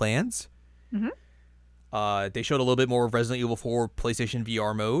DLC plans. They showed a little bit more of Resident Evil 4 PlayStation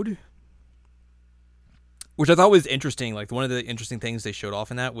VR mode, which I thought was interesting. Like, one of the interesting things they showed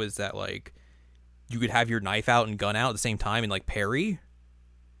off in that was that, like, you could have your knife out and gun out at the same time and, like, parry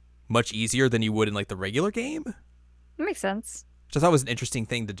much easier than you would in, like, the regular game. That makes sense. Which I thought was an interesting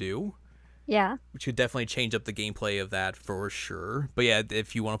thing to do. Yeah. Which could definitely change up the gameplay of that for sure. But yeah,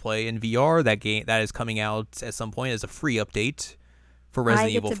 if you want to play in VR, that is coming out at some point as a free update for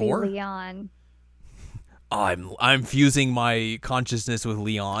Resident Evil 4. I get to be Leon. I'm fusing my consciousness with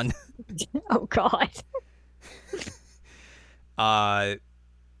Leon. Oh God.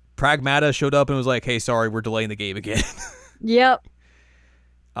 Pragmata showed up and was like, "Hey, sorry, we're delaying the game again." Yep.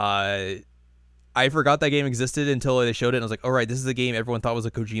 I forgot that game existed until they showed it, and I was like, "All right, this is a game everyone thought was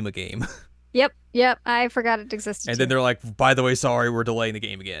a Kojima game." Yep. Yep. I forgot it existed. And then they're like, "By the way, sorry, we're delaying the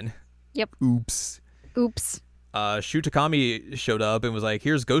game again." Yep. Oops. Oops. Shu Takami showed up and was like,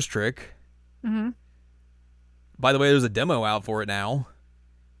 "Here's Ghost Trick." Mm-hmm. By the way, there's a demo out for it now.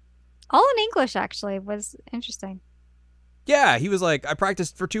 All in English, actually, was interesting. Yeah, he was like, "I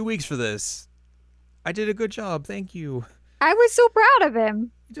practiced for 2 weeks for this. I did a good job. Thank you. I was so proud of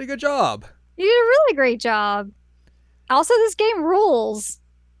him. You did a good job." You did a really great job. Also, this game rules.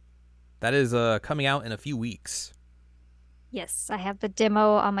 That is coming out in a few weeks. Yes, I have the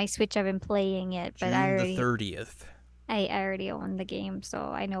demo on my Switch. I've been playing it, but June the 30th. I already own the game, so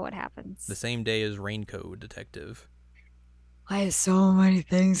I know what happens. The same day as Raincoat Detective. I have so many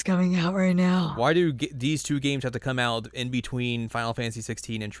things coming out right now. Why do these two games have to come out in between Final Fantasy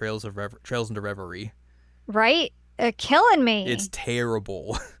 16 and Trails into Reverie? Right? Killing me. It's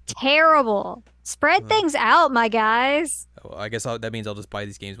terrible. Terrible. Spread things out, my guys. Oh, I guess that means I'll just buy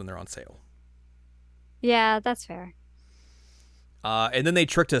these games when they're on sale. Yeah, that's fair. And then they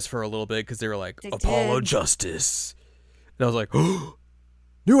tricked us for a little bit because they were like, They Apollo did. Justice. And I was like, oh,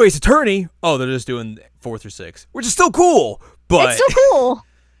 New Ace Attorney. Oh, they're just doing 4 through 6, which is still cool. But It's still cool.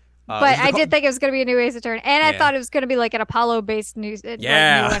 But I did did think it was going to be a new Ace Attorney. And I Yeah. thought it was going to be like an Apollo-based news.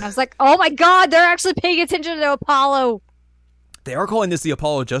 Yeah. Like, new one. I was like, oh my God, they're actually paying attention to Apollo. They are calling this the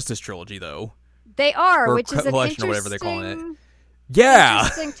Apollo Justice trilogy, though. They are, Or which is an collection interesting, or whatever they're calling it. Yeah.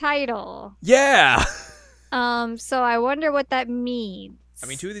 interesting title. Yeah. So I wonder what that means. I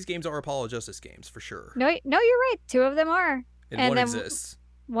mean, 2 of these games are Apollo Justice games, for sure. No, you're right. 2 of them are. And and one then- exists.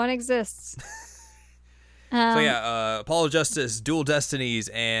 One exists. So yeah, Apollo Justice, Dual Destinies,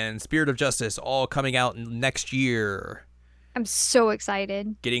 and Spirit of Justice all coming out next year. I'm so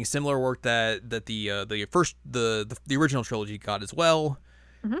excited. Getting similar work that the original trilogy got as well.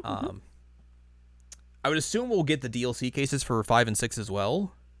 Mhm. I would assume we'll get the DLC cases for 5 and 6 as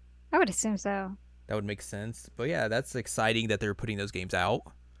well. I would assume so. That would make sense. But yeah, that's exciting that they're putting those games out.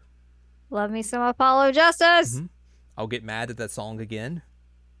 Love me some Apollo Justice. Mhm. I'll get mad at that song again.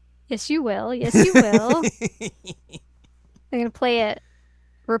 Yes, you will. Yes, you will. I'm going to play it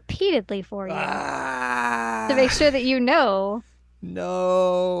repeatedly for you to make sure that you know.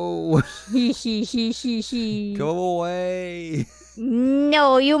 No. He, he, he, he, he. Go away.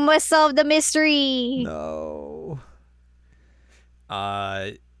 No, you must solve the mystery. No.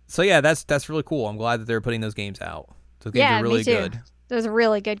 So yeah, that's really cool. I'm glad that they're putting those games out. Those games Yeah, are me really too. good. Those are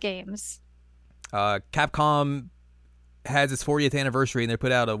really good games. Capcom has its 40th anniversary, and they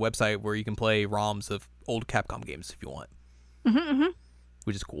put out a website where you can play ROMs of old Capcom games if you want,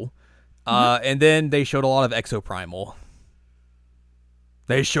 which is cool. And then they showed a lot of Exoprimal.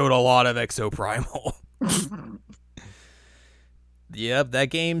 Yep, that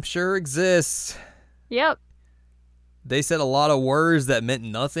game sure exists. Yep. They said a lot of words that meant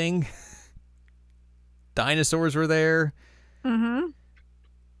nothing. Dinosaurs were there. Mm-hmm.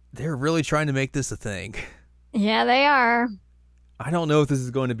 They're really trying to make this a thing. Yeah, they are. I don't know if this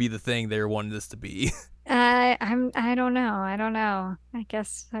is going to be the thing they wanted this to be. I don't know. I don't know. I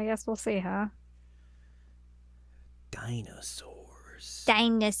guess we'll see, huh? Dinosaurs.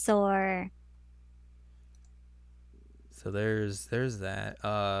 Dinosaur. So there's that.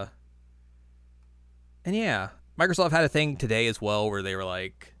 And yeah, Microsoft had a thing today as well where they were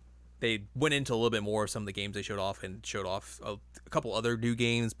like, they went into a little bit more of some of the games they showed off and showed off a couple other new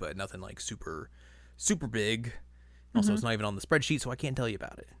games, but nothing like super big. Also, it's not even on the spreadsheet, so I can't tell you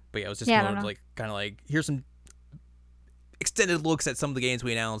about it. But yeah, it was just Yeah, I more don't of know. like kind of like here's some extended looks at some of the games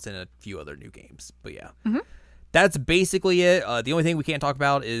we announced and a few other new games. But yeah, that's basically it. The only thing we can't talk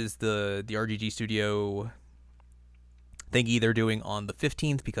about is the RGG Studio thingy they're doing on the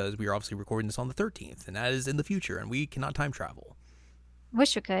 15th because we are obviously recording this on the 13th, and that is in the future, and we cannot time travel.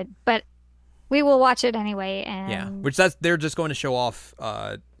 Wish we could, but we will watch it anyway. And Yeah, which they're just going to show off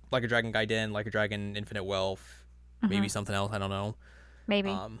Like a Dragon Gaiden, Like a Dragon Infinite Wealth, maybe something else, I don't know. maybe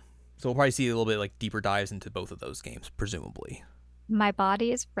So we'll probably see a little bit like deeper dives into both of those games, presumably. my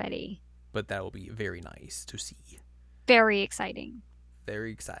body is ready. But that will be very nice to see. Very exciting.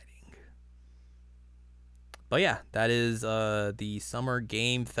 Very exciting. But yeah, that is the Summer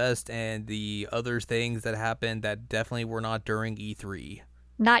Game Fest and the other things that happened that definitely were not during E3.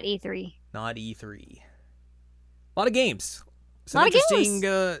 Not E3. Not E3. A lot of games. Lot of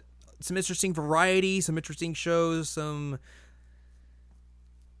games. Some interesting variety, some interesting shows, some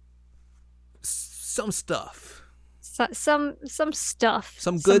stuff. Some stuff.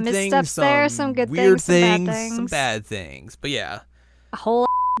 Some good things, missteps there, some some good weird things, some things, bad things. some bad things. But yeah. A whole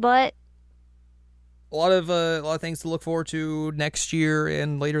but A lot of things to look forward to next year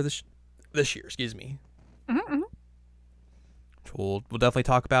and later this year. Excuse me. mhm. We'll definitely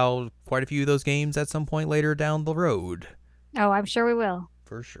talk about quite a few of those games at some point later down the road. Oh, I'm sure we will.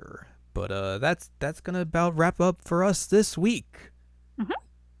 For sure. But that's gonna about wrap up for us this week. Mhm.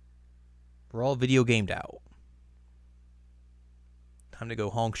 We're all video gamed out. Time to go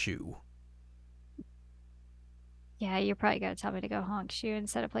honk shoe. Yeah, you're probably gonna tell me to go honk shoe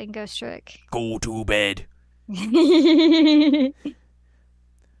instead of playing Ghost Trick. Go to bed.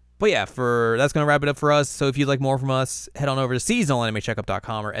 But yeah, that's going to wrap it up for us. So if you'd like more from us, head on over to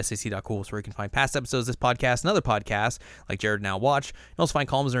seasonalanimecheckup.com or sac.cool where you can find past episodes of this podcast and other podcasts like Jared Now Watch. You can also find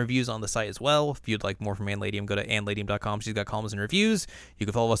columns and reviews on the site as well. If you'd like more from Ann Ladium, go to annladium.com. She's got columns and reviews. You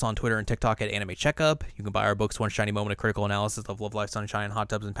can follow us on Twitter and TikTok at Anime Checkup. You can buy our books, One Shiny Moment, A Critical Analysis of Love, Life, Sunshine, Hot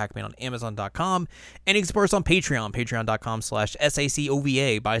Tubs, and Pac-Man on Amazon.com. And you can support us on Patreon,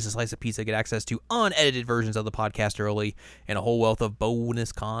 patreon.com/SACOVA. Buy us a slice of pizza, get access to unedited versions of the podcast early, and a whole wealth of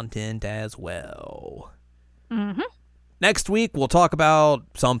bonus content as well. Mm-hmm. Next week, we'll talk about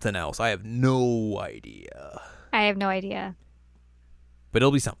something else. I have no idea. I have no idea. But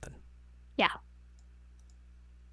it'll be something. Yeah.